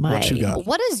 Since you're on the mic. What you got?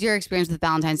 What is your experience with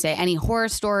Valentine's Day? Any horror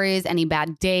stories? Any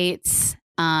bad dates?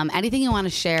 Anything you want to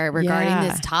share regarding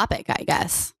this topic, I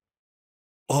guess?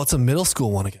 Well, it's a middle school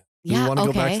one again. Do you want to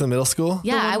go back to the middle school?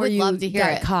 Yeah, I would love to hear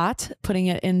it. Caught putting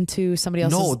it into somebody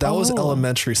else's. No, that was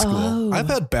elementary school. I've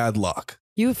had bad luck.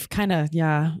 You've kind of,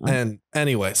 yeah. And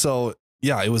anyway, so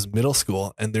yeah, it was middle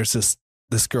school, and there's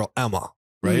this girl, Emma,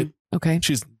 right? Okay.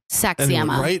 She's sexy,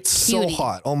 Emma. Right? So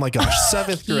hot. Oh my gosh.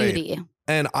 7th grade.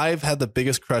 And I've had the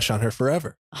biggest crush on her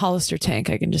forever. Hollister tank.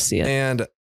 I can just see it.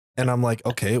 And I'm like,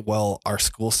 okay, well, our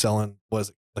school selling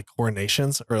was like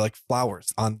coronations or like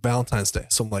flowers on Valentine's Day.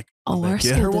 So I'm like, our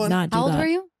get her one. How old were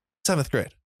you? 7th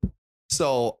grade.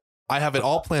 So I have it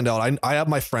all planned out. I have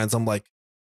my friends. I'm like,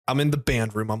 I'm in the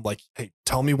band room. I'm like, hey,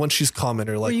 tell me when she's coming,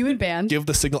 or like, were you in band? Give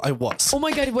the signal. I was. Oh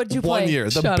my God, what did you play? 1 year,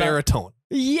 the baritone.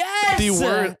 Yes. The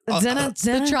word.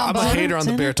 The trombone. I'm a hater on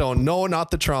the baritone. No,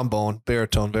 not the trombone.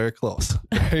 Baritone. Very close.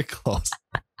 Very close.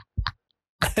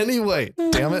 Anyway,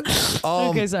 damn it.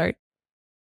 Okay, sorry.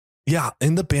 Yeah,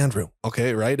 in the band room.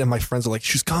 Okay, right. And my friends are like,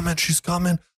 she's coming. She's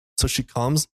coming. So she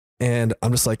comes, and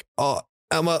I'm just like, oh,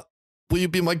 Emma, will you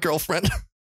be my girlfriend?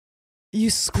 You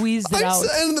squeezed it out.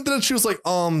 And then she was like,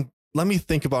 let me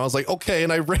think about it. I was like, okay.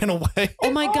 And I ran away.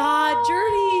 Oh my God,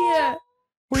 Journey.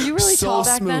 Were you really tall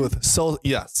back then? So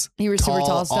yes. You were super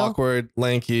tall still? Awkward,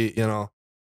 lanky,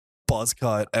 buzz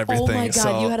cut, everything. Oh my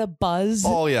God, you had a buzz?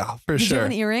 Oh yeah, for Did sure. you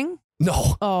have an earring?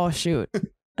 No. Oh shoot.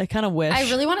 I kind of wish. I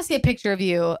really want to see a picture of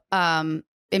you in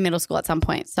middle school at some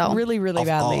point. So really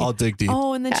badly. I'll dig deep.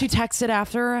 Oh, and then she texted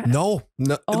after? No.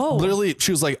 Oh. Literally,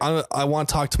 she was like, I want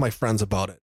to talk to my friends about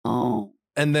it. Oh.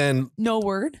 And then no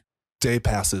word. Day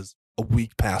passes, a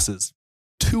week passes,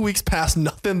 2 weeks pass,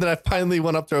 nothing. Then I finally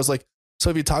went up there. I was like, so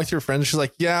have you talked to your friends? She's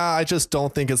like, yeah, I just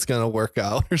don't think it's going to work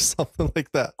out or something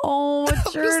like that. Oh,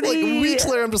 Journey. Like weeks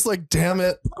later, I'm just like, damn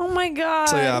it. Oh my God.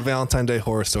 So yeah, Valentine's Day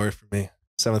horror story for me.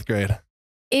 7th grade.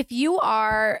 If you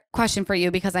are, question for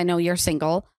you, because I know you're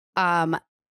single,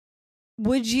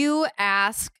 would you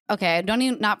ask, okay,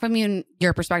 not from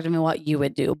your perspective and what you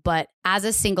would do, but as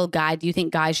a single guy, do you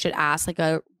think guys should ask like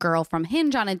a girl from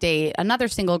Hinge on a date, another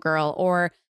single girl,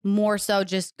 or more so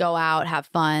just go out, have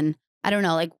fun? I don't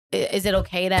know. Like, is it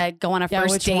okay to go on a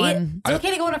first date? One? Is it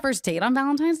okay to go on a first date on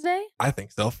Valentine's Day? I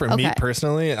think so. For me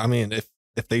personally, I mean,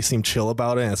 if they seem chill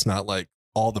about it and it's not like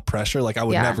all the pressure, like I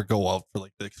would never go out for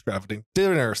like the extravagant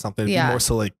dinner or something. It'd be more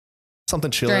so like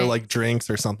something chiller, like drinks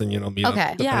or something, meet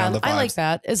up. Yeah, I like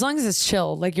that. As long as it's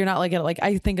chill. Like you're not like,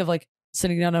 I think of like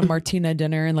sitting down at a martina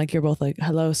dinner and like you're both like,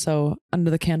 hello, so under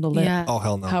the candlelit. Yeah. Oh,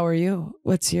 hell no. How are you?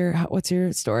 What's your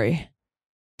story?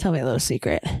 Tell me a little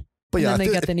secret. But yeah, and then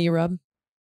they get the knee rub.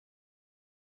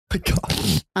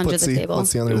 God. Under the table. Let's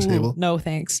see under the table. No,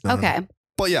 thanks. No. Okay.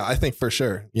 But yeah, I think for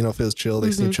sure, if it was chill,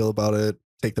 they seem chill about it.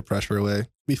 Take the pressure away.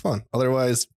 Be fun.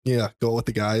 Otherwise, go with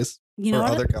the guys or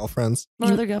other girlfriends.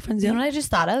 Or other girlfriends. You know what I just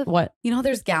thought of? What?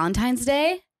 There's Galentine's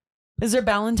Day. Is there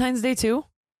Valentine's Day too?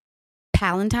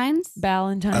 Palentine's?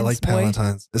 Valentine's. I like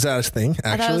Palentine's. Is that a thing?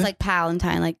 Actually, I thought it was like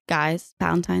Palentine, like guys.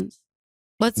 Palentine's.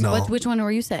 Which one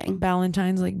were you saying?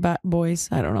 Valentine's, like boys.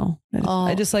 I don't know.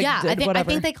 I just like I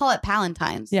think they call it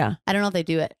Palentine's. Yeah. I don't know if they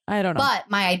do it. I don't know. But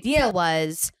my idea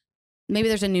was maybe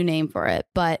there's a new name for it,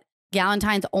 but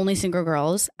Galentine's only single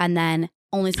girls and then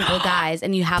only single guys,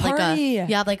 and you have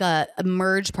like a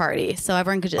merge party, so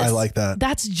everyone could just. I like that.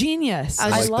 That's genius.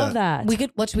 I love that.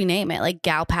 What should we name it? Like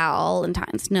Gal Pal and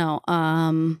Times? No.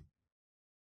 I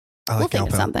like we'll think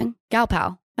of something. Gal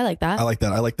Pal. I like that. I like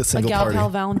that. I like the single Gal party. Pal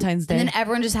Valentine's Day. And then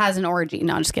everyone just has an orgy.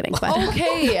 No, I'm just kidding. But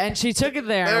okay, and she took it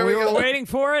there. We were waiting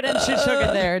for it, and she took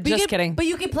it there. Just kidding. But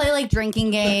you could play like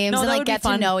drinking games and like get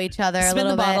to know each other a little bit. Spin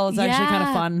the bottle is actually kind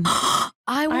of fun.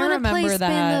 I want to play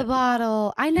Spin the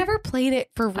Bottle. I never played it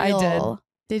for real.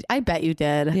 I did. I bet you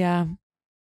did. Yeah.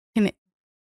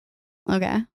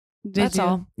 Okay. That's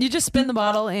all. You just spin the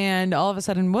bottle and all of a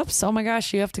sudden, whoops, oh my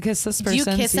gosh, you have to kiss this person.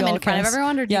 Do you kiss them in front of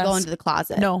everyone or do you go into the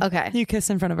closet? No. Okay. You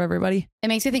kiss in front of everybody. It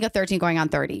makes me think of 13 going on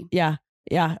 30. Yeah.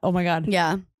 Yeah. Oh my God.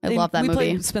 Yeah. I love that movie. We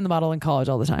played Spin the Bottle in college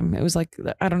all the time. It was like,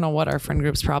 I don't know what our friend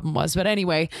group's problem was, but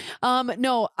anyway,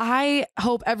 no, I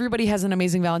hope everybody has an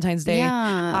amazing Valentine's Day. Yeah.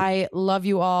 I love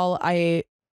you all.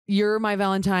 You're my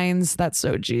Valentines. That's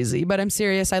so cheesy, but I'm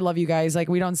serious. I love you guys. Like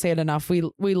we don't say it enough.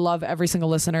 We love every single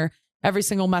listener, every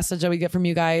single message that we get from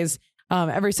you guys,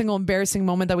 every single embarrassing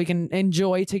moment that we can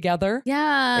enjoy together.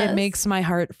 Yeah. It makes my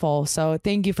heart full. So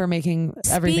thank you for making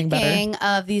everything better. Speaking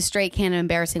of these straight can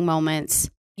embarrassing moments,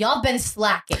 y'all been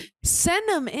slacking. Send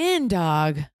them in,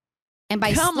 dog. And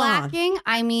by slacking,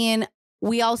 I mean,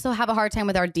 we also have a hard time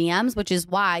with our DMs, which is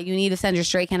why you need to send your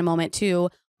straight can moment to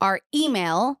our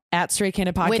email at Straight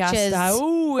Candid Podcast. Which is, at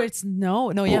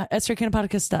Straight Candid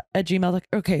Podcast at gmail.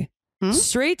 Okay.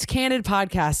 Straight Candid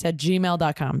Podcast at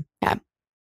gmail.com. Yeah.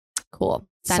 Cool.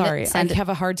 Sorry, I have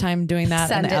a hard time doing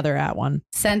that and the other @ one.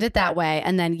 Send it that way.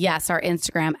 And then, yes, our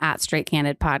Instagram @Straight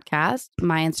Candid Podcast.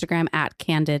 My Instagram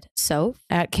 @Candid Soph.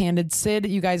 @Candid Syd.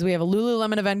 You guys, we have a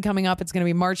Lululemon event coming up. It's going to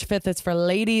be March 5th. It's for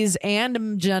ladies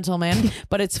and gentlemen,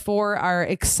 but it's for our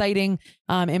exciting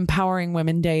Empowering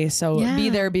Women Day. So be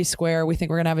there, be square. We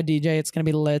think we're going to have a DJ. It's going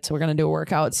to be lit. So we're going to do a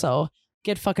workout. So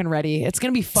get fucking ready. It's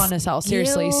going to be fun as hell.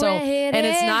 Seriously. And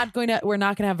it's not going to, we're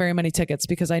not going to have very many tickets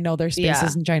because I know their space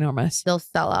isn't ginormous. They'll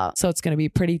sell out. So it's going to be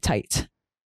pretty tight.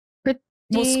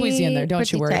 We'll squeeze you in there. Don't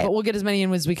you worry. Tight. But we'll get as many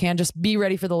in as we can. Just be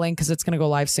ready for the link because it's going to go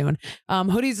live soon.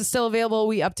 Hoodies is still available.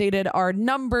 We updated our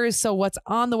numbers. So what's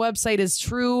on the website is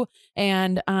true.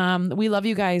 And we love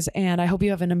you guys. And I hope you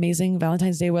have an amazing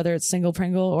Valentine's Day, whether it's single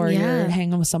Pringle or you're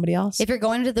hanging with somebody else. If you're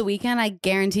going into the weekend, I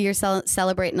guarantee you're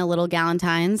celebrating a little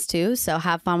Galentine's too. So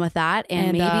have fun with that.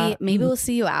 And maybe we'll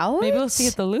see you out. Maybe we'll see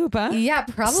you at the Loop, huh? Yeah,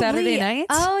 probably. Saturday night?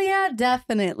 Oh, yeah,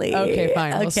 definitely. Okay,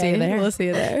 fine. We'll see you there. We'll see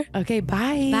you there. Okay,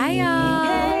 bye. Bye, y'all.